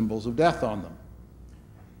little symbols of death on them.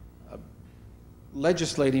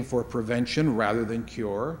 Legislating for prevention rather than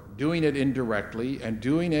cure, doing it indirectly, and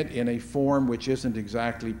doing it in a form which isn't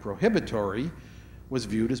exactly prohibitory was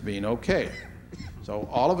viewed as being okay. So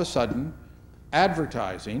all of a sudden,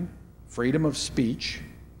 advertising, freedom of speech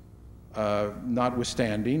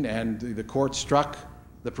notwithstanding, and the court struck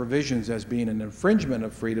the provisions as being an infringement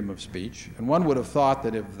of freedom of speech, and one would have thought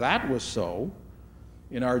that if that was so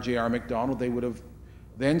in R.J.R. Macdonald, they would have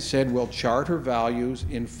then said, well, charter values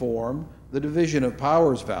inform the division of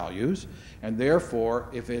powers values, and therefore,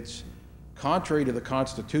 if it's contrary to the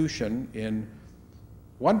Constitution in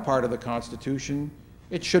one part of the Constitution,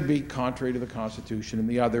 it should be contrary to the Constitution in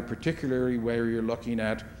the other, particularly where you're looking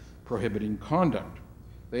at prohibiting conduct.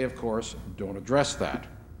 They, of course, don't address that.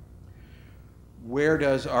 Where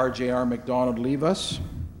does R.J.R. Macdonald leave us?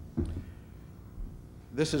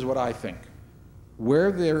 This is what I think.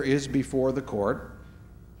 Where there is before the court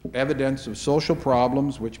evidence of social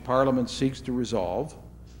problems which Parliament seeks to resolve,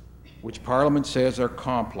 which Parliament says are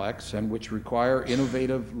complex and which require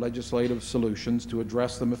innovative legislative solutions to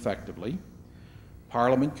address them effectively,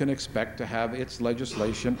 Parliament can expect to have its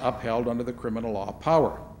legislation upheld under the criminal law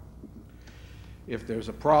power. If there's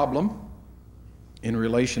a problem in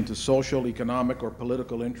relation to social, economic, or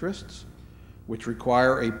political interests which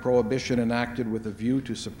require a prohibition enacted with a view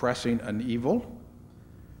to suppressing an evil,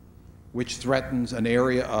 which threatens an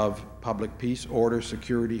area of public peace, order,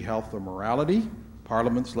 security, health, or morality,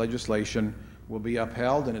 Parliament's legislation will be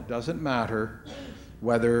upheld, and it doesn't matter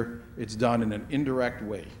whether it's done in an indirect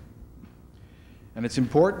way. And it's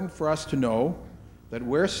important for us to know that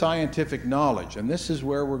where scientific knowledge, and this is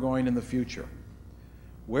where we're going in the future,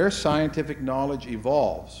 where scientific knowledge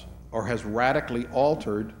evolves or has radically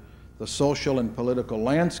altered the social and political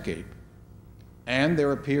landscape, and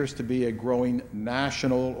there appears to be a growing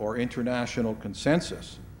national or international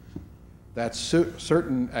consensus that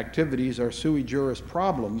certain activities are sui juris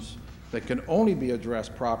problems that can only be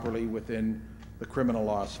addressed properly within the criminal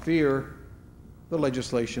law sphere, the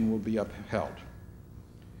legislation will be upheld.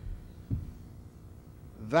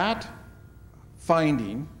 That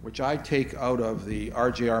finding, which I take out of the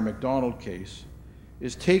R.J.R. Macdonald case,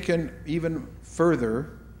 is taken even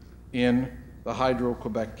further in the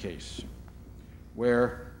Hydro-Quebec case,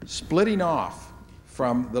 where splitting off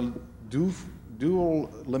from the dual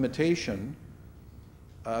limitation,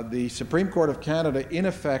 the Supreme Court of Canada in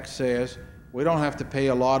effect says we don't have to pay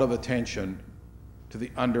a lot of attention to the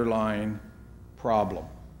underlying problem.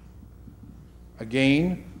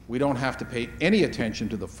 Again, we don't have to pay any attention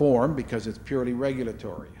to the form because it's purely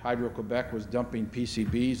regulatory. Hydro-Quebec was dumping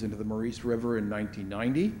PCBs into the Maurice River in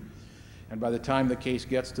 1990, and by the time the case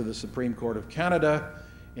gets to the Supreme Court of Canada,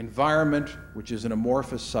 environment, which is an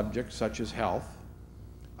amorphous subject such as health,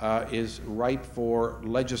 is ripe for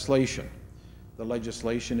legislation. The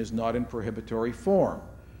legislation is not in prohibitory form.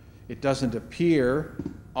 It doesn't appear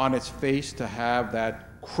on its face to have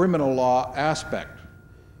that criminal law aspect.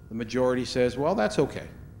 The majority says, well, that's okay.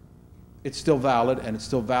 It's still valid, and it's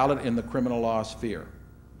still valid in the criminal law sphere.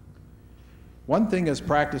 One thing as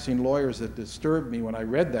practicing lawyers that disturbed me when I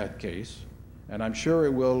read that case, and I'm sure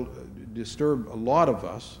it will disturb a lot of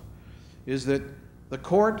us, is that the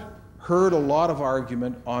court heard a lot of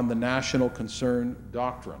argument on the national concern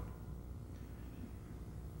doctrine.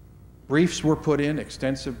 Briefs were put in,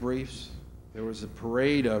 extensive briefs. There was a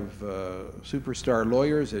parade of superstar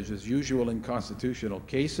lawyers, as is usual in constitutional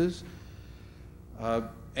cases.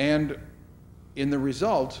 And in the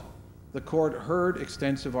result, the court heard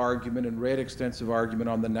extensive argument and read extensive argument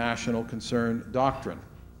on the national concern doctrine.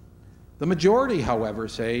 The majority, however,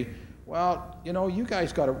 say, well, you know, you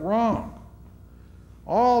guys got it wrong.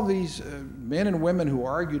 All these men and women who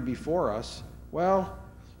argued before us, well,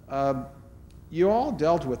 you all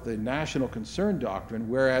dealt with the national concern doctrine,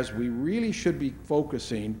 whereas we really should be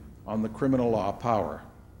focusing on the criminal law power.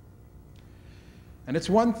 And it's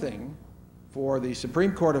one thing for the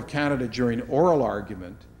Supreme Court of Canada during oral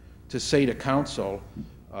argument to say to counsel,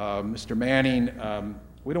 Mr. Manning,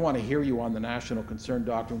 we don't want to hear you on the national concern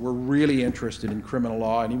doctrine. We're really interested in criminal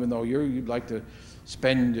law, and even though you'd like to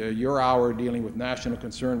spend your hour dealing with national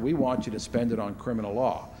concern, we want you to spend it on criminal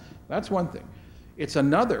law. That's one thing. It's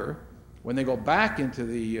another when they go back into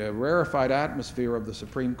the rarefied atmosphere of the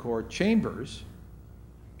Supreme Court chambers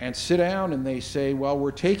and sit down and they say, well,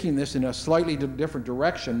 we're taking this in a slightly different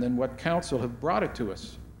direction than what counsel have brought it to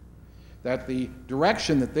us. That the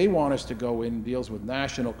direction that they want us to go in deals with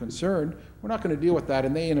national concern, we're not going to deal with that,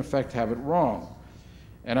 and they in effect have it wrong.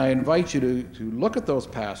 And I invite you to look at those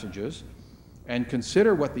passages and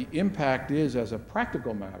consider what the impact is as a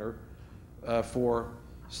practical matter for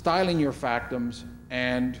styling your factums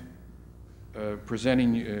and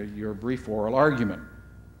presenting your brief oral argument.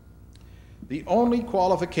 The only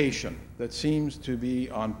qualification that seems to be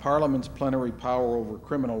on Parliament's plenary power over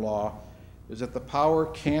criminal law is that the power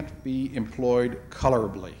can't be employed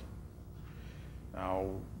colorably. Now,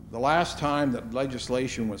 The last time that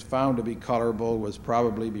legislation was found to be colorable was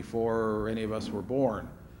probably before any of us were born.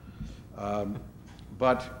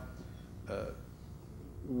 But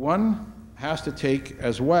one has to take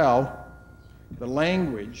as well the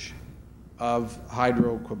language of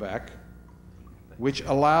Hydro-Quebec, which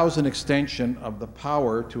allows an extension of the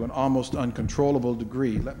power to an almost uncontrollable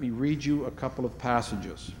degree. Let me read you a couple of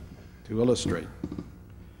passages to illustrate.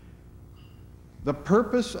 The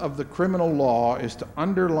purpose of the criminal law is to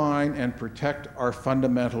underline and protect our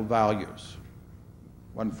fundamental values.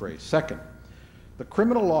 One phrase. Second, the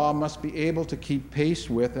criminal law must be able to keep pace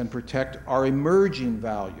with and protect our emerging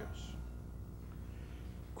values.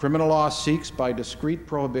 Criminal law seeks by discrete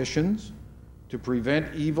prohibitions to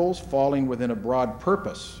prevent evils falling within a broad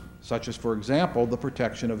purpose, such as, for example, the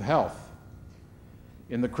protection of health.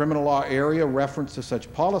 In the criminal law area, reference to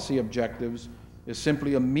such policy objectives is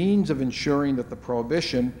simply a means of ensuring that the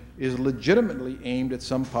prohibition is legitimately aimed at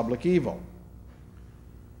some public evil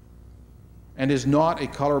and is not a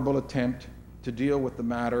colorable attempt to deal with the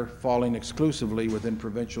matter falling exclusively within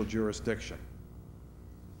provincial jurisdiction.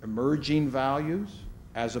 Emerging values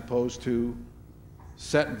as opposed to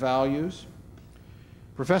set values.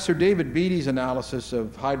 Professor David Beattie's analysis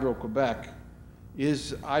of Hydro-Quebec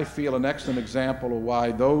is, I feel, an excellent example of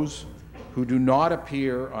why those who do not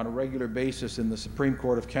appear on a regular basis in the Supreme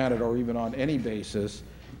Court of Canada, or even on any basis,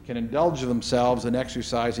 can indulge themselves in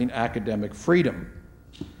exercising academic freedom.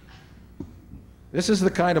 This is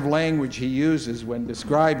the kind of language he uses when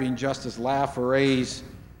describing Justice Lafort's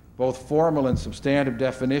both formal and substantive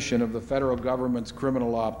definition of the federal government's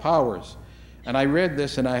criminal law powers. And I read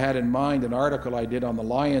this and I had in mind an article I did on the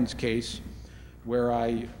Lyons case where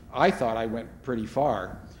I thought I went pretty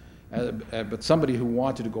far. But somebody who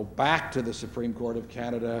wanted to go back to the Supreme Court of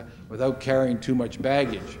Canada without carrying too much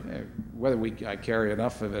baggage. Whether I carry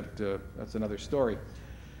enough of it, that's another story.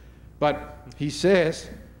 But he says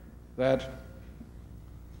that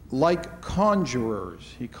like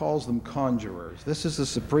conjurers, he calls them conjurers. This is the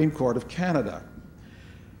Supreme Court of Canada.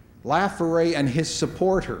 Laforte and his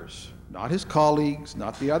supporters, not his colleagues,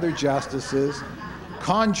 not the other justices,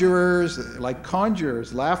 conjurers, like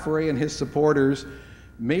conjurers, Laforte and his supporters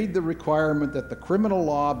made the requirement that the criminal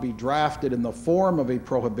law be drafted in the form of a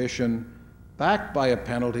prohibition backed by a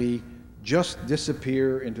penalty just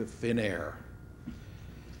disappear into thin air.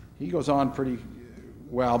 He goes on pretty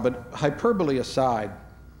well, but hyperbole aside,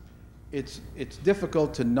 it's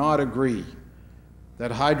difficult to not agree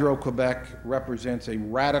that Hydro-Quebec represents a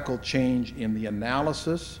radical change in the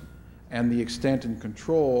analysis and the extent and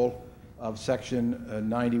control of Section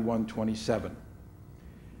 9127.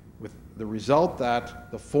 With the result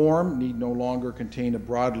that the form need no longer contain a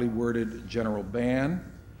broadly worded general ban,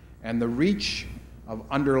 and the reach of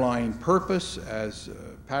underlying purpose, as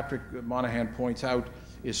Patrick Monahan points out,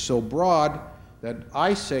 is so broad that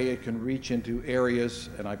I say it can reach into areas,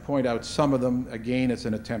 and I point out some of them. Again, it's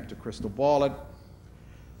an attempt to crystal ball it.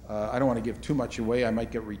 I don't want to give too much away. I might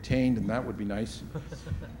get retained, and that would be nice.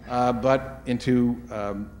 But into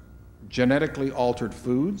genetically altered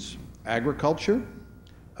foods, agriculture,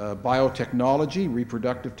 biotechnology,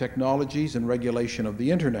 reproductive technologies, and regulation of the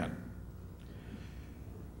internet.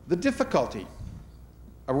 The difficulty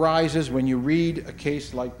arises when you read a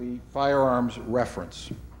case like the firearms reference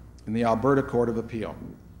in the Alberta Court of Appeal.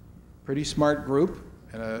 Pretty smart group,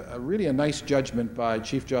 and really a nice judgment by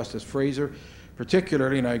Chief Justice Fraser,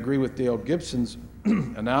 particularly, and I agree with Dale Gibson's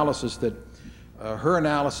analysis, that her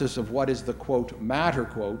analysis of what is the, quote, matter,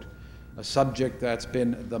 quote, a subject that's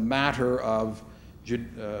been the matter of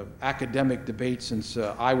academic debate since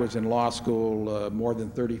I was in law school more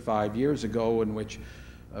than 35 years ago, in which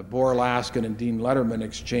Boer Laskin and Dean Letterman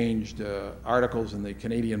exchanged articles in the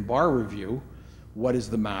Canadian Bar Review, what is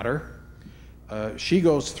the matter? She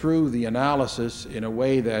goes through the analysis in a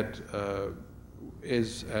way that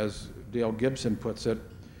is, as Dale Gibson puts it,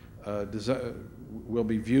 will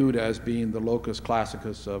be viewed as being the locus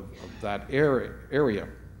classicus of that area.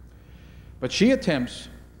 But she attempts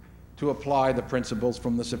to apply the principles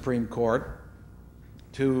from the Supreme Court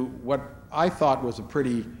to what I thought was a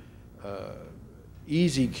pretty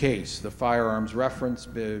easy case, the firearms reference.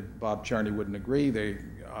 Bob Charney wouldn't agree.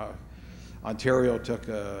 Ontario took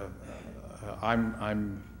a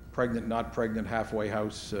I'm pregnant, not pregnant, halfway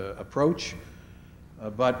house approach.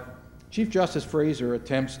 But Chief Justice Fraser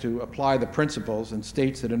attempts to apply the principles and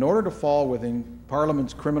states that in order to fall within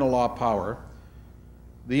Parliament's criminal law power,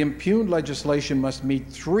 the impugned legislation must meet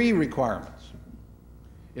three requirements.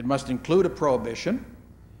 It must include a prohibition,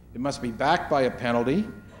 it must be backed by a penalty,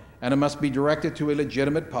 and it must be directed to a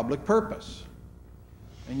legitimate public purpose.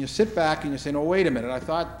 And you sit back and you say, no, wait a minute, I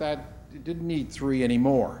thought that it didn't need 3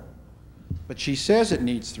 anymore. But she says it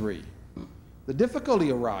needs 3. The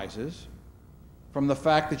difficulty arises from the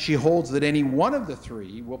fact that she holds that any one of the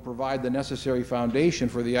 3 will provide the necessary foundation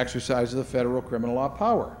for the exercise of the federal criminal law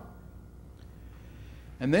power.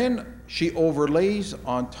 And then she overlays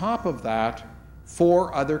on top of that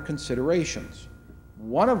 4 other considerations,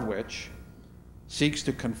 one of which seeks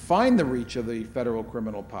to confine the reach of the federal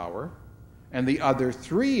criminal power, and the other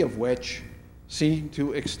 3 of which seek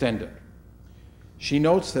to extend it. She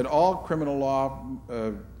notes that all criminal law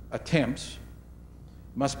attempts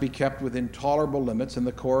must be kept within tolerable limits, and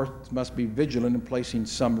the courts must be vigilant in placing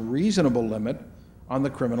some reasonable limit on the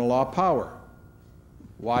criminal law power.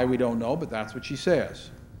 Why, we don't know, but that's what she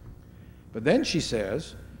says. But then she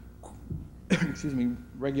says, excuse me,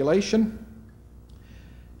 regulation,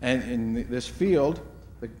 and in this field,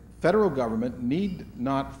 the federal government need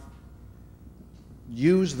not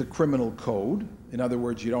use the criminal code. In other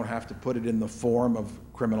words, you don't have to put it in the form of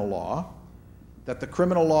criminal law. That the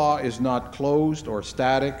criminal law is not closed or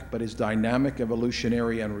static, but is dynamic,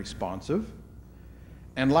 evolutionary, and responsive.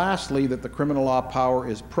 And lastly, that the criminal law power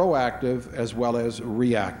is proactive as well as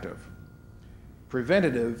reactive,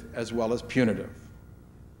 preventative as well as punitive.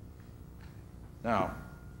 Now,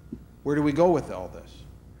 where do we go with all this?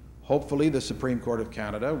 Hopefully the Supreme Court of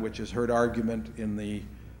Canada, which has heard argument in the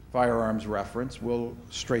firearms reference, will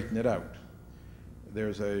straighten it out.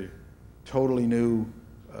 There's a totally new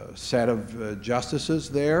set of justices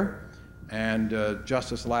there, and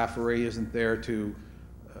Justice Laforêt isn't there to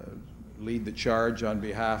lead the charge on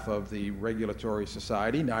behalf of the Regulatory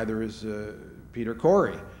Society, neither is Peter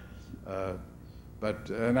Corey.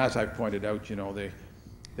 And as I've pointed out, you know,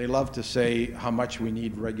 they love to say how much we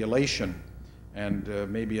need regulation, and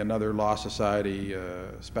maybe another Law Society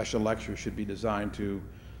special lecture should be designed to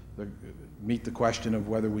meet the question of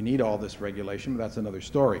whether we need all this regulation, but that's another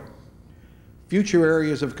story. Future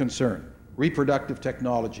areas of concern, reproductive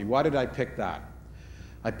technology. Why did I pick that?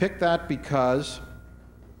 I picked that because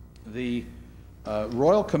the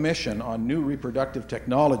Royal Commission on New Reproductive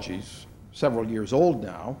Technologies, several years old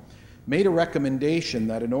now, made a recommendation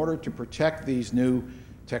that in order to protect these new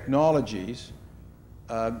technologies,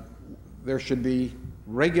 there should be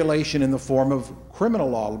regulation in the form of criminal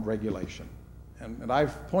law regulation. And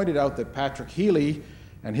I've pointed out that Patrick Healy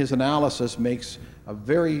and his analysis makes a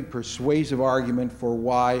very persuasive argument for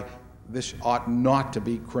why this ought not to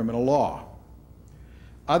be criminal law.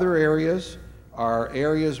 Other areas are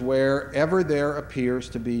areas wherever there appears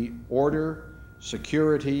to be order,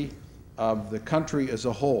 security of the country as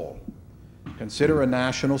a whole. Consider a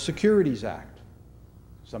National Securities Act,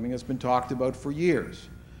 something that's been talked about for years.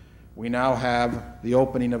 We now have the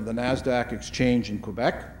opening of the NASDAQ exchange in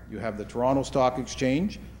Quebec. You have the Toronto Stock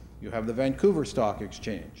Exchange. You have the Vancouver Stock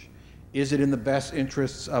Exchange. Is it in the best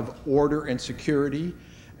interests of order and security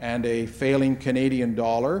and a failing Canadian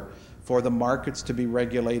dollar for the markets to be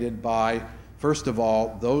regulated by, first of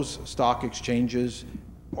all, those stock exchanges,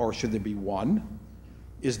 or should there be one?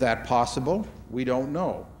 Is that possible? We don't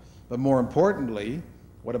know. But more importantly,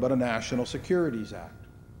 what about a National Securities Act,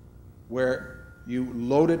 where you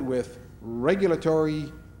load it with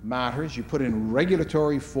regulatory matters, you put in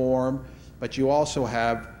regulatory form, but you also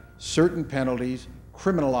have certain penalties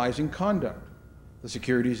criminalizing conduct. The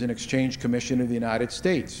Securities and Exchange Commission of the United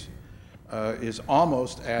States is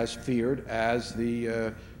almost as feared as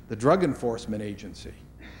the Drug Enforcement Agency,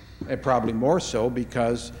 and probably more so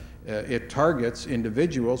because it targets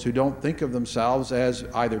individuals who don't think of themselves as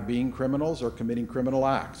either being criminals or committing criminal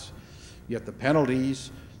acts. Yet the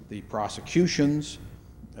penalties, the prosecutions,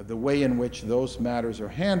 the way in which those matters are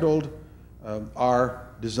handled are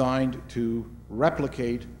designed to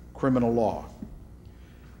replicate criminal law.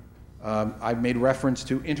 I've made reference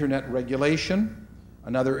to internet regulation,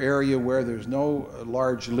 another area where there's no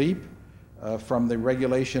large leap from the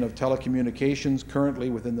regulation of telecommunications currently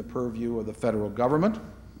within the purview of the federal government.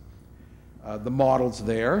 The models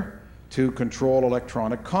there to control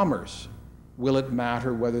electronic commerce. Will it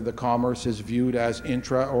matter whether the commerce is viewed as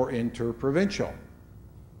intra or interprovincial?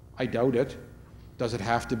 I doubt it. Does it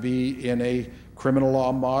have to be in a criminal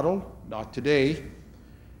law model? Not today.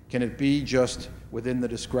 Can it be just within the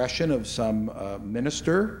discretion of some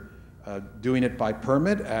minister doing it by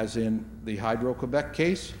permit, as in the Hydro-Quebec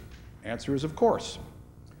case? Answer is of course.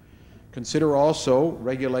 Consider also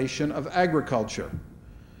regulation of agriculture.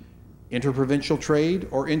 Interprovincial trade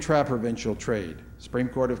or intraprovincial trade. Supreme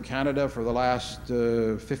Court of Canada for the last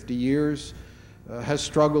 50 years has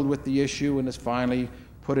struggled with the issue and has finally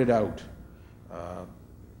put it out.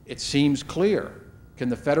 It seems clear. Can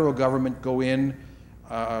the federal government go in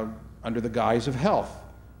under the guise of health,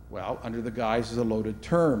 Well, under the guise is a loaded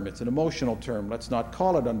term. It's an emotional term. Let's not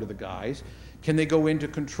call it under the guise. Can they go into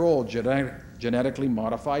control genetically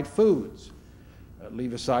modified foods?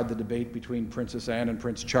 Leave aside the debate between Princess Anne and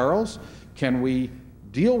Prince Charles. Can we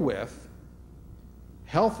deal with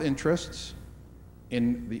health interests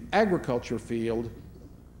in the agriculture field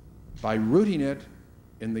by rooting it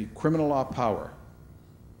in the criminal law power?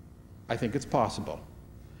 I think it's possible.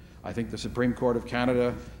 I think the Supreme Court of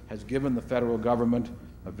Canada has given the federal government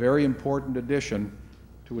a very important addition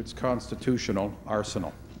to its constitutional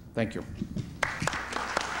arsenal. Thank you.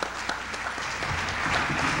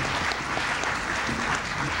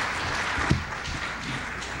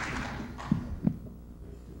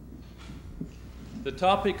 The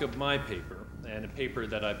topic of my paper, and a paper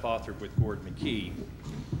that I've authored with Gord McKee,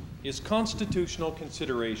 is constitutional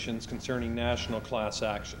considerations concerning national class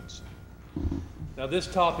actions. Now, this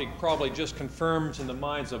topic probably just confirms in the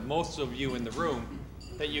minds of most of you in the room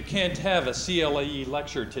that you can't have a CLE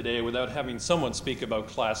lecture today without having someone speak about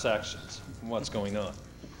class actions and what's going on.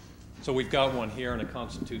 So we've got one here in a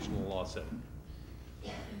constitutional law setting.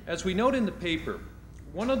 As we note in the paper,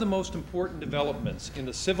 one of the most important developments in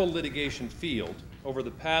the civil litigation field over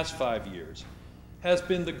the past 5 years has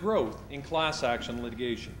been the growth in class action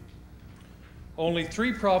litigation. Only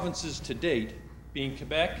 3 provinces to date, being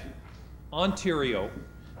Quebec, Ontario,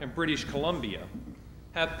 and British Columbia,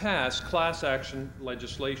 have passed class action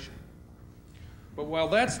legislation. But while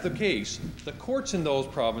that's the case, the courts in those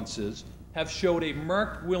provinces have showed a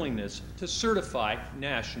marked willingness to certify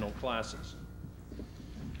national classes.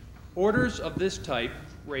 Orders of this type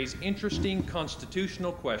raise interesting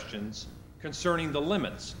constitutional questions concerning the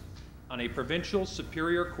limits on a provincial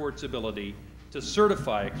superior court's ability to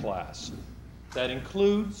certify a class that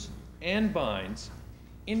includes and binds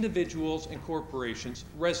individuals and corporations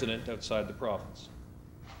resident outside the province.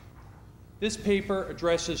 This paper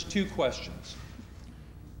addresses 2 questions.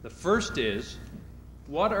 The first is,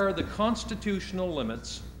 what are the constitutional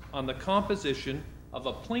limits on the composition of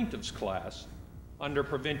a plaintiff's class under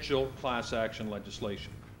provincial class action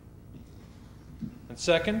legislation? And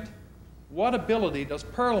second, what ability does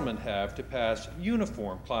Parliament have to pass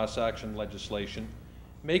uniform class action legislation,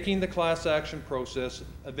 making the class action process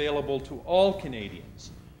available to all Canadians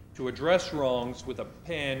to address wrongs with a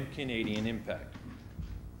pan-Canadian impact?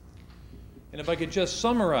 And if I could just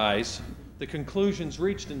summarize the conclusions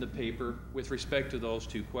reached in the paper with respect to those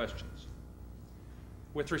 2 questions.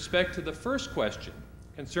 With respect to the first question,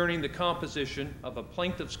 concerning the composition of a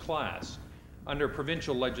plaintiff's class under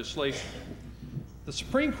provincial legislation, the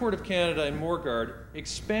Supreme Court of Canada in Morgard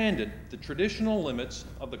expanded the traditional limits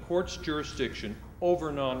of the court's jurisdiction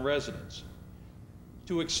over non-residents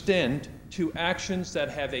to extend to actions that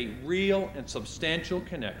have a real and substantial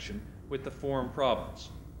connection with the foreign province.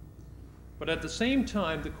 But at the same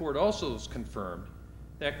time, the court also has confirmed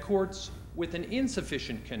that courts with an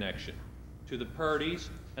insufficient connection to the parties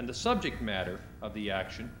and the subject matter of the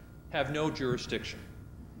action have no jurisdiction.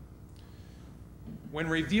 When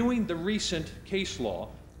reviewing the recent case law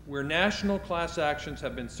where national class actions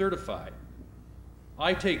have been certified,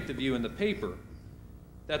 I take the view in the paper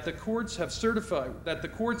that the courts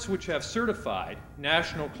which have certified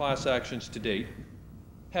national class actions to date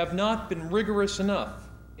have not been rigorous enough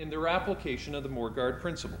in their application of the Morgard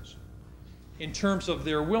principles in terms of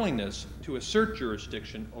their willingness to assert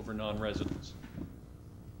jurisdiction over non-residents.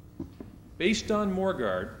 Based on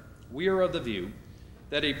Morgard, we are of the view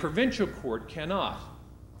that a provincial court cannot,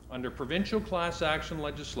 under provincial class action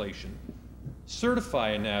legislation,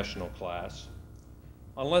 certify a national class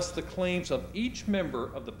unless the claims of each member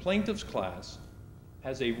of the plaintiff's class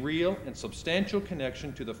has a real and substantial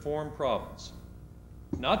connection to the foreign province,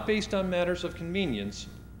 not based on matters of convenience,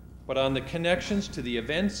 but on the connections to the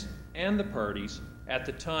events and the parties at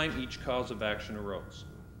the time each cause of action arose.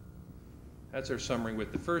 That's our summary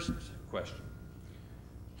with the first question.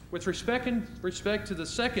 With respect to the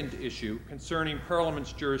second issue concerning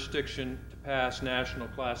Parliament's jurisdiction to pass national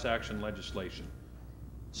class action legislation,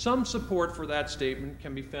 some support for that statement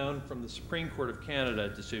can be found from the Supreme Court of Canada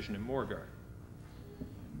decision in Morgard.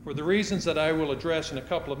 For the reasons that I will address in a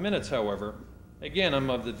couple of minutes, however, again, I'm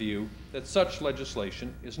of the view that such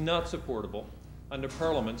legislation is not supportable under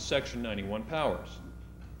Parliament's Section 91 powers.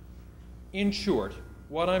 In short,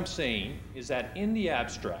 what I'm saying is that in the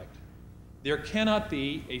abstract, there cannot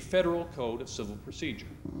be a federal code of civil procedure.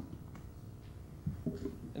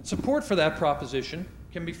 And support for that proposition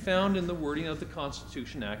can be found in the wording of the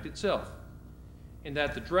Constitution Act itself, in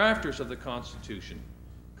that the drafters of the Constitution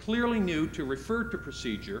clearly knew to refer to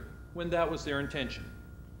procedure when that was their intention.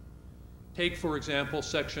 Take, for example,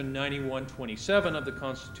 Section 9127 of the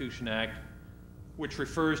Constitution Act, which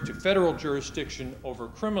refers to federal jurisdiction over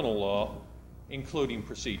criminal law, including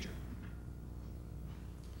procedure.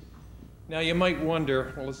 Now you might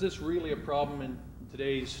wonder, well, is this really a problem in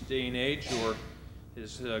today's day and age, or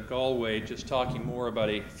is Galway just talking more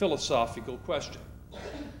about a philosophical question?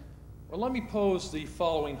 Well, let me pose the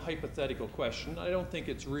following hypothetical question. I don't think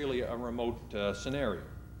it's really a remote scenario.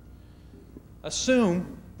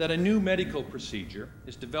 Assume that a new medical procedure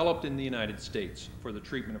is developed in the United States for the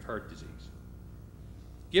treatment of heart disease.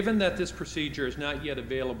 Given that this procedure is not yet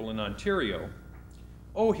available in Ontario,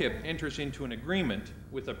 OHIP enters into an agreement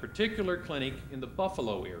with a particular clinic in the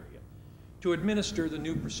Buffalo area to administer the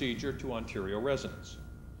new procedure to Ontario residents.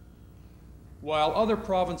 While other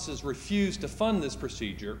provinces refuse to fund this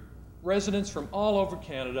procedure, residents from all over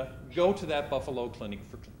Canada go to that Buffalo clinic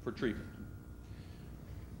for treatment.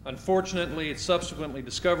 Unfortunately, it's subsequently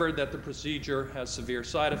discovered that the procedure has severe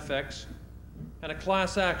side effects, and a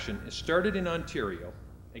class action is started in Ontario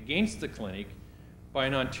against the clinic by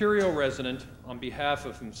an Ontario resident on behalf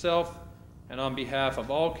of himself and on behalf of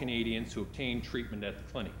all Canadians who obtain treatment at the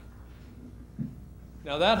clinic.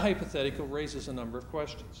 Now that hypothetical raises a number of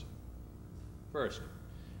questions. First,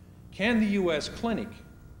 can the U.S. clinic,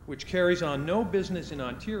 which carries on no business in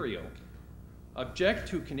Ontario, object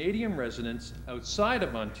to Canadian residents outside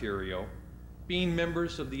of Ontario being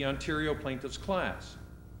members of the Ontario plaintiffs' class,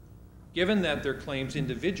 given that their claims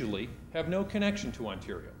individually have no connection to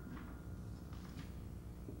Ontario?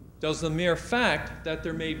 Does the mere fact that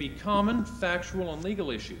there may be common factual and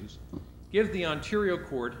legal issues give the Ontario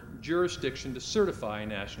court jurisdiction to certify a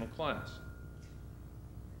national class?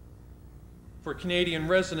 For Canadian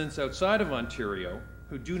residents outside of Ontario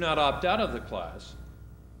who do not opt out of the class,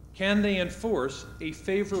 can they enforce a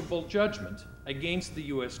favorable judgment against the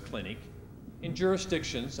U.S. clinic in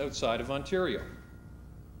jurisdictions outside of Ontario?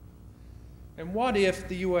 And what if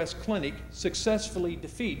the U.S. clinic successfully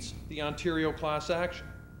defeats the Ontario class action?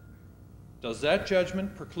 Does that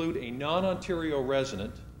judgment preclude a non-Ontario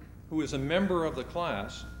resident who is a member of the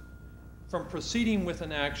class from proceeding with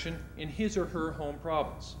an action in his or her home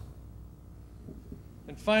province?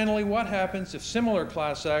 And finally, what happens if similar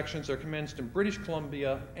class actions are commenced in British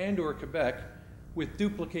Columbia and or Quebec with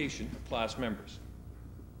duplication of class members?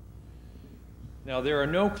 Now, there are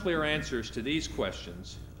no clear answers to these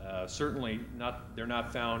questions. Certainly they're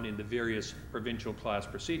not found in the various Provincial Class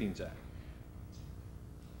Proceedings Act.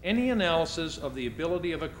 Any analysis of the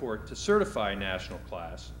ability of a court to certify a national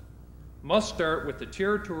class must start with the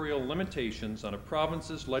territorial limitations on a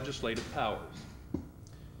province's legislative powers.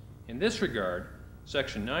 In this regard,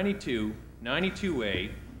 Section 92,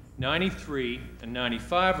 92A, 93, and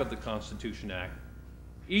 95 of the Constitution Act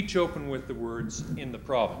each open with the words, "in the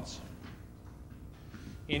province."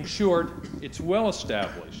 In short, it's well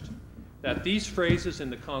established that these phrases in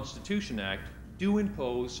the Constitution Act do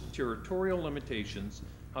impose territorial limitations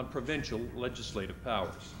on provincial legislative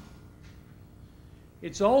powers.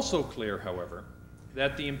 It's also clear, however,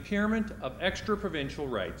 that the impairment of extra-provincial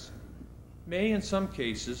rights may in some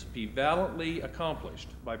cases be validly accomplished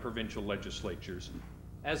by provincial legislatures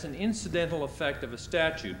as an incidental effect of a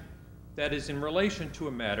statute that is in relation to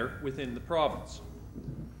a matter within the province.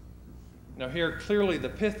 Now here, clearly the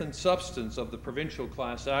pith and substance of the provincial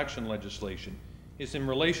class action legislation is in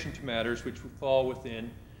relation to matters which fall within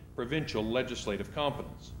provincial legislative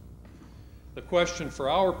competence. The question for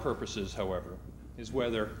our purposes, however, is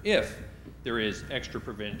whether, if there is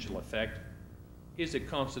extra-provincial effect, is it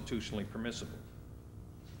constitutionally permissible?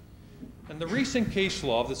 And the recent case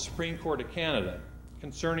law of the Supreme Court of Canada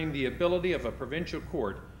concerning the ability of a provincial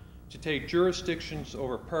court to take jurisdictions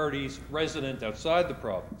over parties resident outside the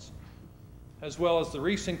province, as well as the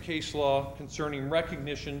recent case law concerning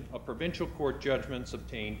recognition of provincial court judgments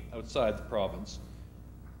obtained outside the province,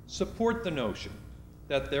 support the notion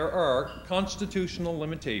that there are constitutional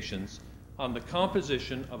limitations on the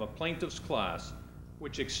composition of a plaintiff's class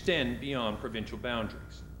which extend beyond provincial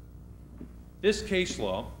boundaries. This case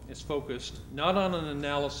law is focused not on an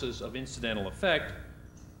analysis of incidental effect,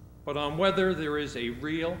 but on whether there is a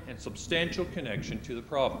real and substantial connection to the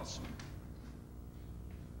province.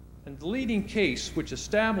 And the leading case which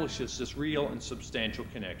establishes this real and substantial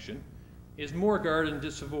connection is Morgard and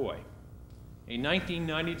de Savoy, a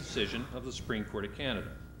 1990 decision of the Supreme Court of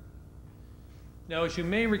Canada. Now, as you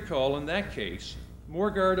may recall, in that case,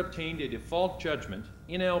 Morgard obtained a default judgment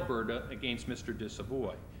in Alberta against Mr. de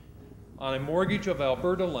Savoy on a mortgage of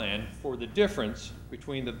Alberta land for the difference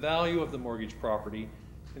between the value of the mortgage property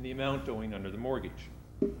and the amount owing under the mortgage.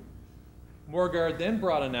 Morgard then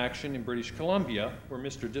brought an action in British Columbia, where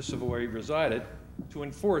Mr. de Savoy resided, to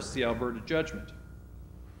enforce the Alberta judgment.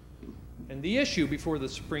 And the issue before the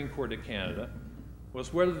Supreme Court of Canada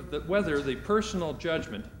was whether the personal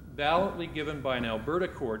judgment validly given by an Alberta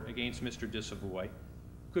court against Mr. Disavoy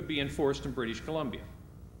could be enforced in British Columbia.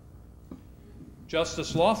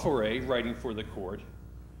 Justice Laforet, writing for the court,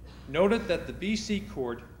 noted that the BC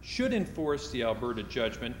court should enforce the Alberta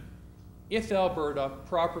judgment if Alberta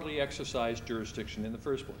properly exercised jurisdiction in the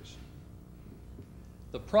first place.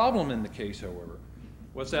 The problem in the case, however,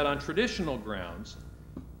 was that on traditional grounds,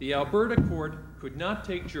 the Alberta court could not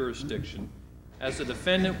take jurisdiction as the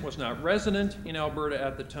defendant was not resident in Alberta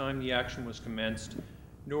at the time the action was commenced,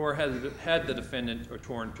 nor had the defendant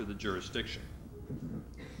returned to the jurisdiction.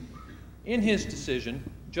 In his decision,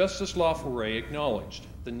 Justice Laforet acknowledged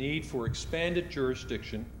the need for expanded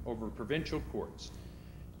jurisdiction over provincial courts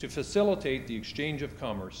to facilitate the exchange of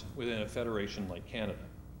commerce within a federation like Canada.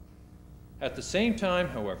 At the same time,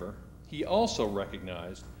 however, he also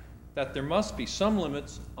recognized that there must be some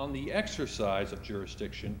limits on the exercise of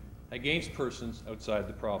jurisdiction against persons outside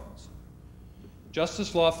the province.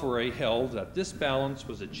 Justice Laforet held that this balance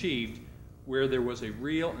was achieved where there was a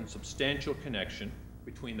real and substantial connection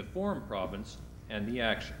between the foreign province and the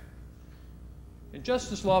action. And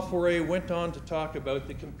Justice Laforet went on to talk about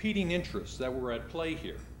the competing interests that were at play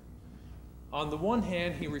here. On the one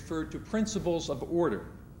hand, he referred to principles of order,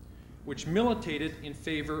 which militated in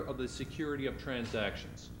favor of the security of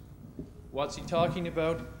transactions. What's he talking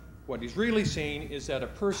about? What he's really saying is that a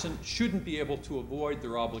person shouldn't be able to avoid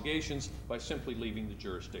their obligations by simply leaving the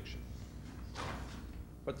jurisdiction.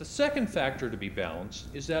 But the second factor to be balanced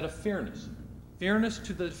is that of fairness. Fairness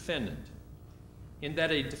to the defendant, in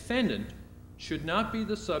that a defendant should not be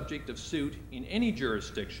the subject of suit in any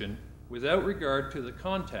jurisdiction without regard to the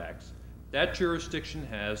contacts that jurisdiction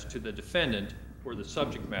has to the defendant or the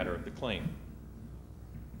subject matter of the claim.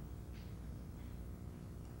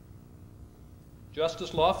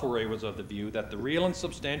 Justice Laforet was of the view that the real and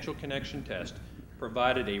substantial connection test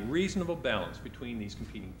provided a reasonable balance between these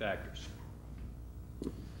competing factors.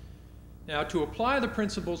 Now, to apply the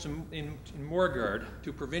principles in Morgard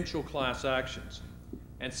to provincial class actions,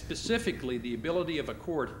 and specifically the ability of a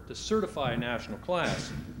court to certify a national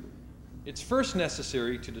class, it's first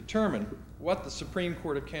necessary to determine what the Supreme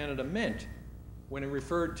Court of Canada meant when it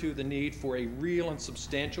referred to the need for a real and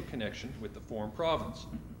substantial connection with the foreign province.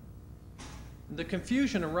 The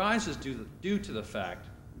confusion arises due to the fact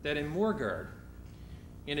that in Morgard,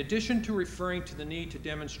 in addition to referring to the need to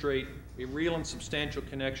demonstrate a real and substantial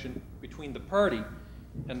connection between the party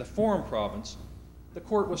and the foreign province, the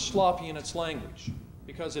court was sloppy in its language,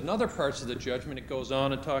 because in other parts of the judgment it goes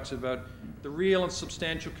on and talks about the real and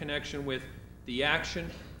substantial connection with the action,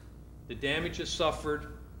 the damages suffered,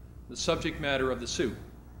 the subject matter of the suit.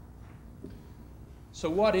 So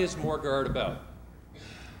what is Morgard about?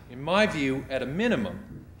 In my view, at a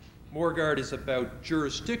minimum, Morgard is about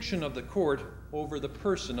jurisdiction of the court over the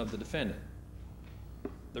person of the defendant.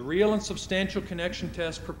 The real and substantial connection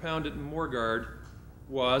test propounded in Morgard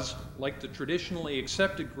was, like the traditionally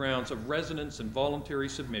accepted grounds of residence and voluntary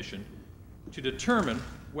submission, to determine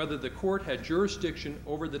whether the court had jurisdiction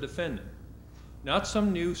over the defendant, not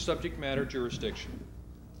some new subject matter jurisdiction.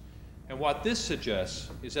 And what this suggests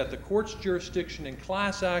is that the court's jurisdiction in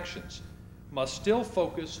class actions must still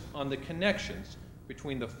focus on the connections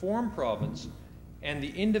between the foreign province and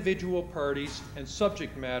the individual parties and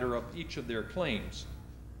subject matter of each of their claims,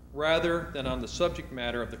 rather than on the subject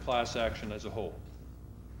matter of the class action as a whole.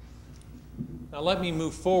 Now let me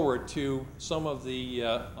move forward to some of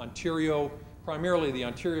the primarily the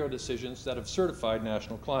Ontario decisions that have certified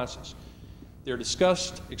national classes. They're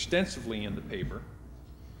discussed extensively in the paper.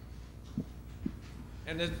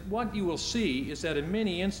 And then what you will see is that in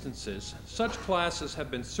many instances, such classes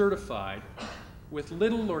have been certified with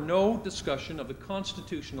little or no discussion of the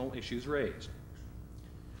constitutional issues raised.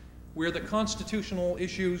 Where the constitutional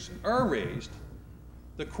issues are raised,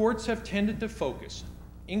 the courts have tended to focus,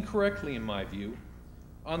 incorrectly in my view,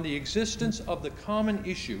 on the existence of the common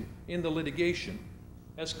issue in the litigation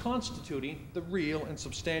as constituting the real and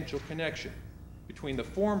substantial connection between the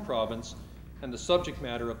foreign province and the subject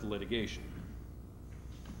matter of the litigation.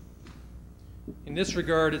 In this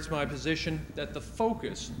regard, it's my position that the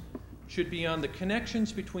focus should be on the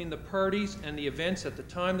connections between the parties and the events at the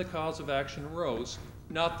time the cause of action arose,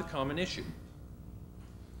 not the common issue.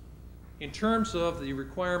 In terms of the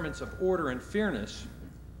requirements of order and fairness,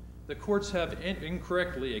 the courts have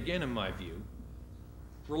incorrectly, again in my view,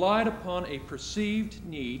 relied upon a perceived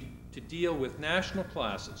need to deal with national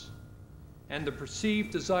classes and the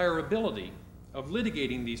perceived desirability of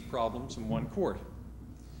litigating these problems in one court.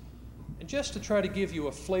 And just to try to give you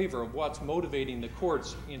a flavor of what's motivating the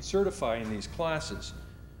courts in certifying these classes,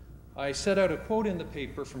 I set out a quote in the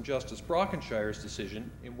paper from Justice Brockenshire's decision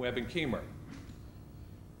in Webb and Kmart.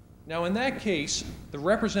 Now, in that case, the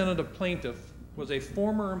representative plaintiff was a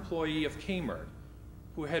former employee of Kmart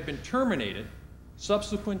who had been terminated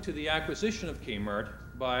subsequent to the acquisition of Kmart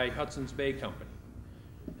by Hudson's Bay Company.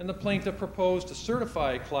 And the plaintiff proposed to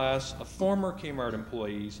certify a class of former Kmart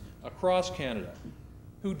employees across Canada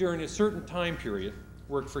who, during a certain time period,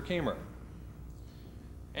 worked for Kmart.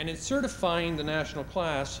 And in certifying the national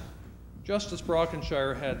class, Justice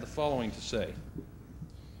Brockenshire had the following to say.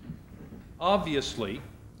 Obviously,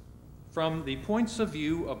 from the points of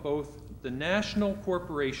view of both the national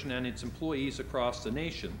corporation and its employees across the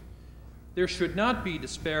nation, there should not be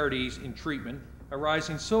disparities in treatment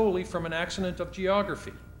arising solely from an accident of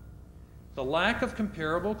geography. The lack of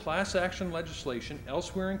comparable class action legislation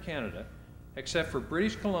elsewhere in Canada, except for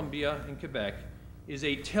British Columbia and Quebec, is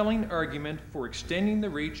a telling argument for extending the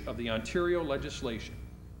reach of the Ontario legislation.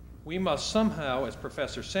 We must somehow, as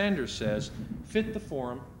Professor Sanders says, fit the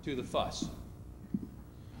form to the fuss.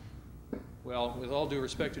 Well, with all due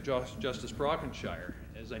respect to Justice Brockenshire,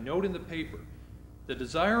 as I note in the paper, the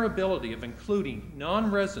desirability of including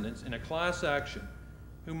non-residents in a class action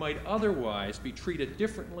who might otherwise be treated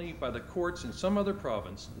differently by the courts in some other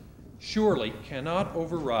province surely cannot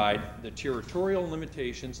override the territorial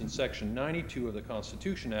limitations in Section 92 of the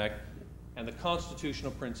Constitution Act and the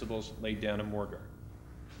constitutional principles laid down in Morgar.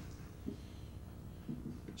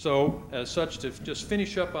 So, as such, to just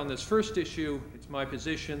finish up on this first issue, it's my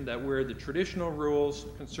position that where the traditional rules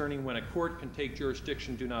concerning when a court can take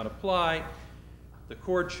jurisdiction do not apply, the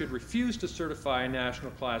court should refuse to certify a national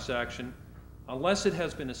class action unless it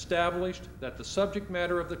has been established that the subject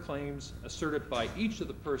matter of the claims asserted by each of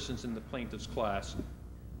the persons in the plaintiff's class,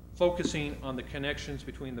 focusing on the connections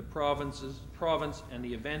between the province and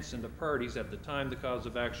the events and the parties at the time the cause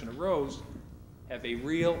of action arose, have a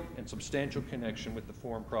real and substantial connection with the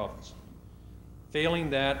foreign province. Failing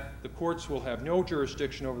that, the courts will have no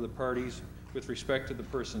jurisdiction over the parties with respect to the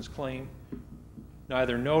person's claim.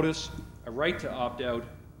 Neither notice, a right to opt out,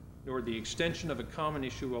 nor the extension of a common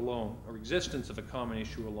issue alone, or existence of a common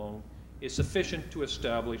issue alone, is sufficient to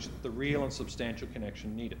establish the real and substantial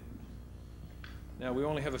connection needed. Now, we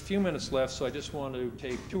only have a few minutes left, so I just want to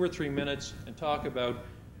take 2 or 3 minutes and talk about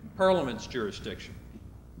Parliament's jurisdiction.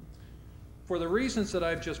 For the reasons that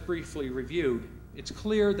I've just briefly reviewed, it's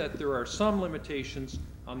clear that there are some limitations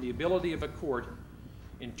on the ability of a court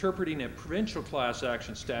interpreting a provincial class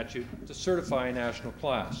action statute to certify a national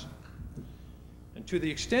class. And to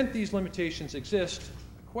the extent these limitations exist,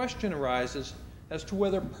 a question arises as to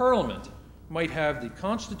whether Parliament might have the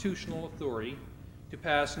constitutional authority to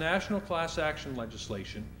pass national class action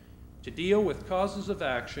legislation to deal with causes of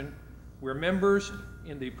action where members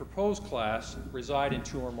in the proposed class reside in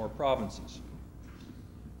 2 or more provinces.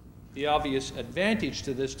 The obvious advantage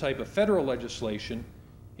to this type of federal legislation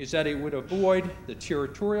is that it would avoid the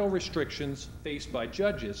territorial restrictions faced by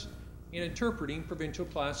judges in interpreting provincial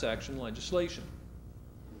class action legislation.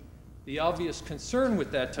 The obvious concern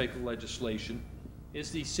with that type of legislation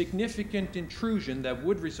is the significant intrusion that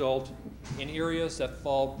would result in areas that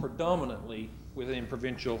fall predominantly within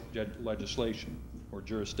provincial legislation or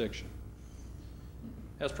jurisdiction.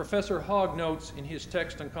 As Professor Hogg notes in his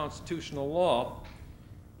text on constitutional law,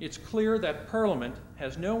 it's clear that Parliament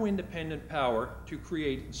has no independent power to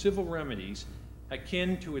create civil remedies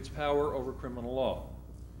akin to its power over criminal law.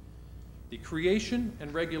 The creation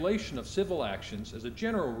and regulation of civil actions, as a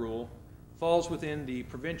general rule, falls within the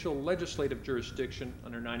provincial legislative jurisdiction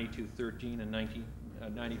under 9213 and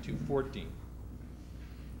 9214.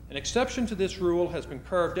 An exception to this rule has been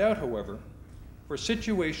carved out, however, for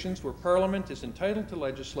situations where Parliament is entitled to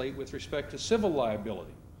legislate with respect to civil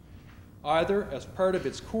liability, either as part of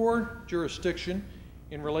its core jurisdiction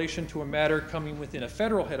in relation to a matter coming within a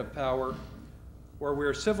federal head of power, or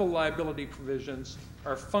where civil liability provisions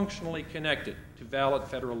are functionally connected to valid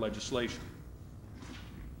federal legislation.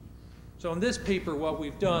 So in this paper, what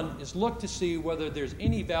we've done is look to see whether there's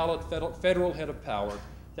any valid federal head of power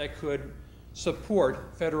that could support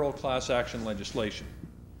federal class action legislation.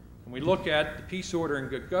 And we look at the peace, order, and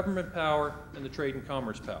good government power and the trade and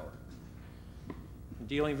commerce power. And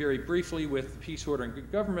dealing very briefly with peace, order, and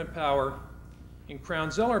good government power, in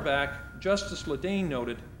Crown-Zellerbach, Justice Ledane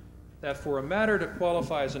noted that for a matter to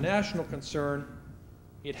qualify as a national concern,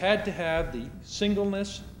 it had to have the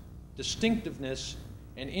singleness, distinctiveness,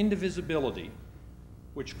 and indivisibility,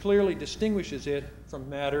 which clearly distinguishes it from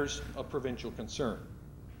matters of provincial concern.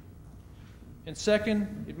 And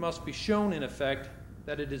second, it must be shown, in effect,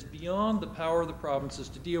 that it is beyond the power of the provinces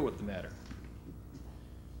to deal with the matter.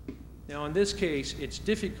 Now, in this case, it's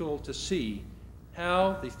difficult to see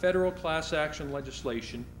how the federal class action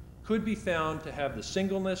legislation could be found to have the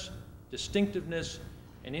singleness, distinctiveness,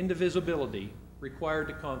 and indivisibility required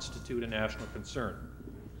to constitute a national concern.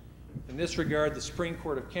 In this regard, the Supreme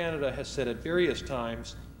Court of Canada has said at various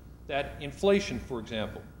times that inflation, for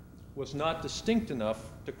example, was not distinct enough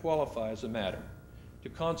to qualify as a matter to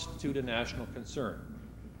constitute a national concern.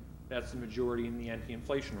 That's the majority in the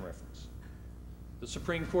anti-inflation reference. The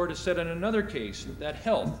Supreme Court has said in another case that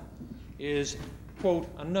health is, quote,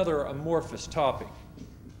 another amorphous topic.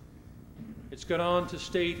 It's gone on to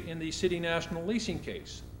state in the City National Leasing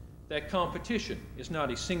case that competition is not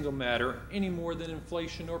a single matter any more than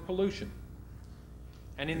inflation or pollution.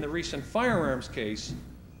 And in the recent firearms case,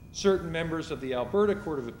 certain members of the Alberta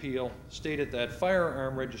Court of Appeal stated that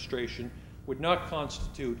firearm registration would not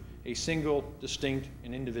constitute a single, distinct,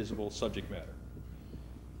 and indivisible subject matter.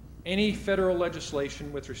 Any federal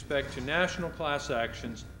legislation with respect to national class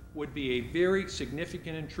actions would be a very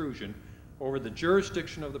significant intrusion over the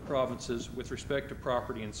jurisdiction of the provinces with respect to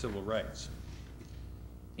property and civil rights.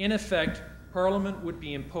 In effect, Parliament would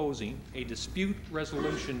be imposing a dispute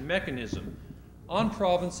resolution mechanism on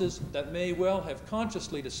provinces that may well have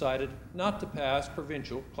consciously decided not to pass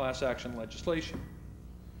provincial class action legislation.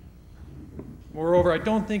 Moreover, I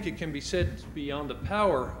don't think it can be said to be beyond the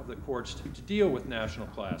power of the courts to deal with national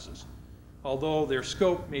classes, although their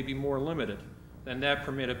scope may be more limited than that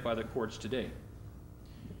permitted by the courts today.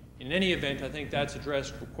 In any event, I think that's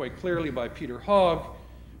addressed quite clearly by Peter Hogg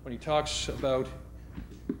when he talks about,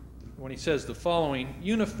 when he says the following: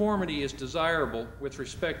 uniformity is desirable with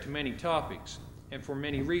respect to many topics and for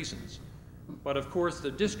many reasons, but of course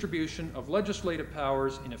the distribution of legislative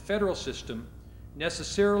powers in a federal system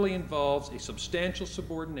necessarily involves a substantial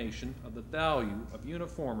subordination of the value of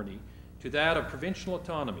uniformity to that of provincial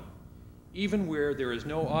autonomy, even where there is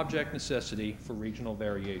no object necessity for regional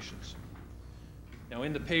variations. Now,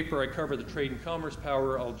 in the paper I cover the trade and commerce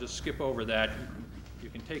power. I'll just skip over that. You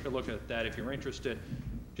can take a look at that if you're interested.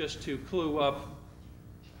 Just to clue up,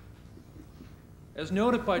 as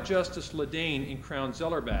noted by Justice Ledane in Crown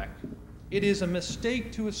Zellerbach, it is a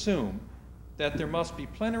mistake to assume that there must be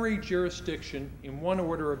plenary jurisdiction in one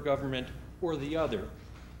order of government or the other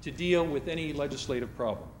to deal with any legislative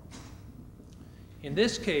problem. In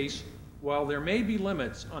this case, while there may be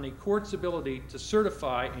limits on a court's ability to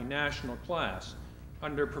certify a national class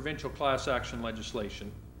under provincial class action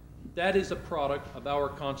legislation, that is a product of our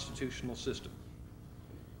constitutional system.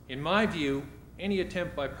 In my view, any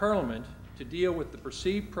attempt by Parliament to deal with the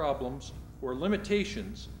perceived problems or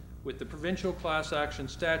limitations with the provincial class action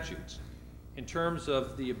statutes in terms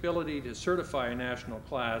of the ability to certify a national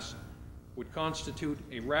class would constitute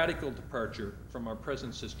a radical departure from our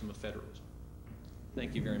present system of federalism.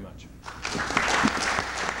 Thank you very much.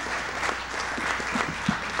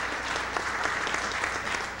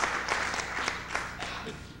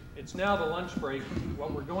 It's now the lunch break.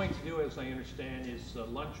 What we're going to do, as I understand, is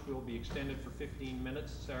lunch will be extended for 15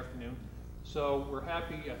 minutes this afternoon. So we're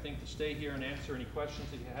happy, I think, to stay here and answer any questions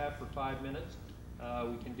that you have for 5 minutes.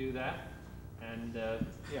 We can do that. And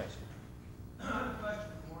yes. I have a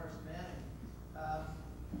question for Morris Manning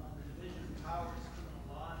on the division of powers criminal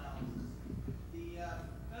law analysis. The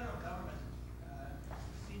federal government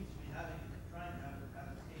seems to be trying to have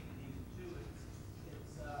a stake in these too.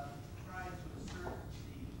 It's trying to assert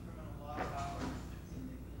the criminal law powers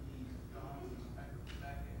in the John and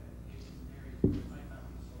Rebecca cases in areas where it might not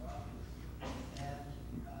be so obvious. And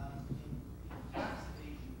in tax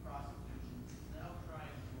evasion prosecutions, it's now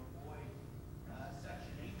trying to avoid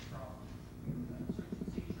Section 8 problems, search and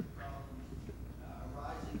seizure problems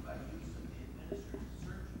arising by use of the administrative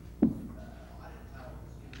search audit powers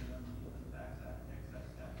given under the Tax Act,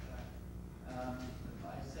 Excise Tax Act,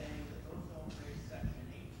 by saying that those don't raise Section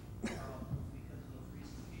 8 problems because of those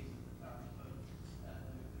recent cases that talk about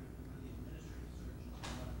they're really administrative searches and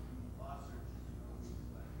not criminal law searches and no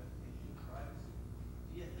reasonable expectation of privacy.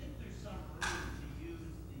 Do you think there's some room to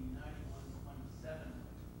use the 9127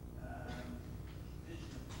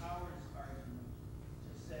 division of powers argument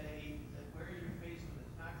to say that where you're faced with a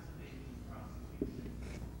tax evasion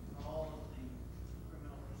prosecution, all of the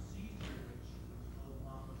criminal procedure which goes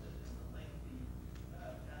along with it, and the lengthy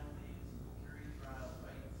penalties and jury trial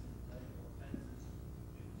rights and legal offenses,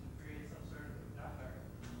 to create some sort of a ducker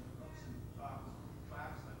looks and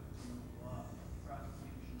talks like criminal law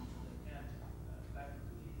prosecutions that can't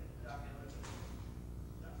effectively duck out of it.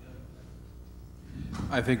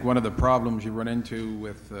 I think one of the problems you run into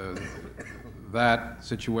with that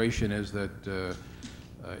situation is that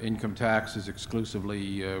income tax is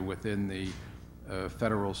exclusively within the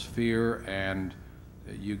federal sphere, and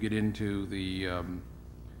you get into the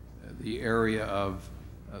the area of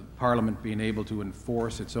Parliament being able to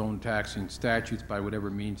enforce its own taxing statutes by whatever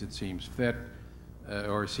means it seems fit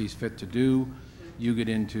or sees fit to do. You get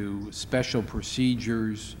into special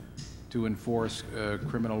procedures to enforce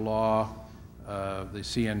criminal law, the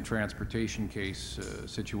CN transportation case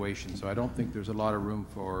situation. So I don't think there's a lot of room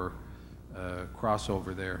for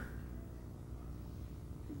crossover there.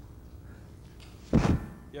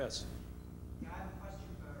 Yes. Yeah, I have a question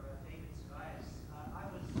for David Sgayias. I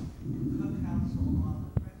was co-counsel on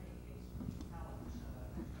the Bredt case with Cavalluzzo,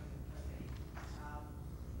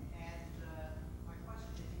 and my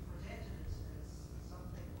question is, you presented it as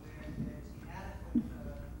something where there's inadequate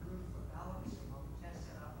room for balancing on the test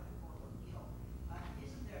set up by the Court of Appeal.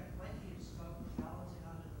 Isn't there plenty of scope for balancing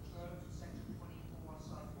under the terms of Section 24,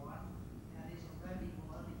 Sub 1? That is, a remedy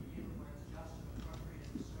will only be given where it's just and appropriate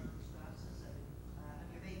in the circumstances. And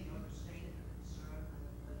you maybe overstated the concern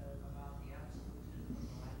about the absolutism of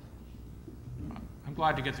the language. I'm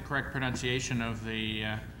glad to get the correct pronunciation of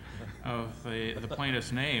the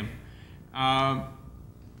plaintiff's name. I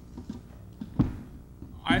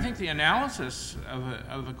think the analysis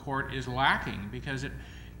of the court is lacking, because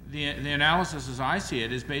the analysis, as I see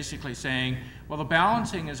it, is basically saying, well, the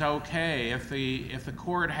balancing is okay if the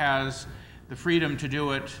court has the freedom to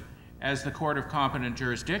do it as the court of competent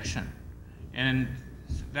jurisdiction, and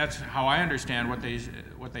that's how I understand what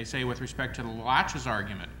they say with respect to the laches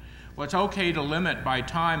argument. Well, it's okay to limit by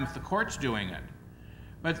time if the court's doing it,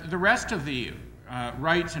 but the rest of the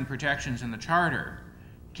rights and protections in the Charter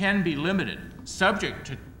can be limited, subject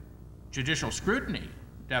to judicial scrutiny,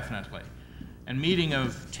 definitely, and meeting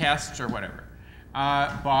of tests or whatever,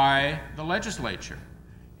 by the legislature.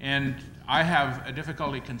 And I have a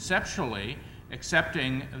difficulty conceptually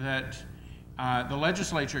accepting that the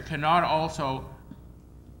legislature cannot also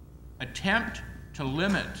attempt to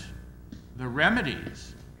limit the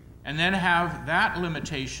remedies and then have that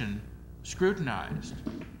limitation scrutinized.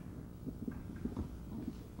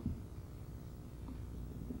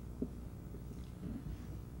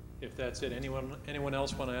 If that's it, anyone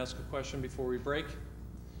else want to ask a question before we break?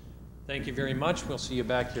 Thank you very much. We'll see you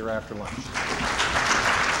back here after lunch.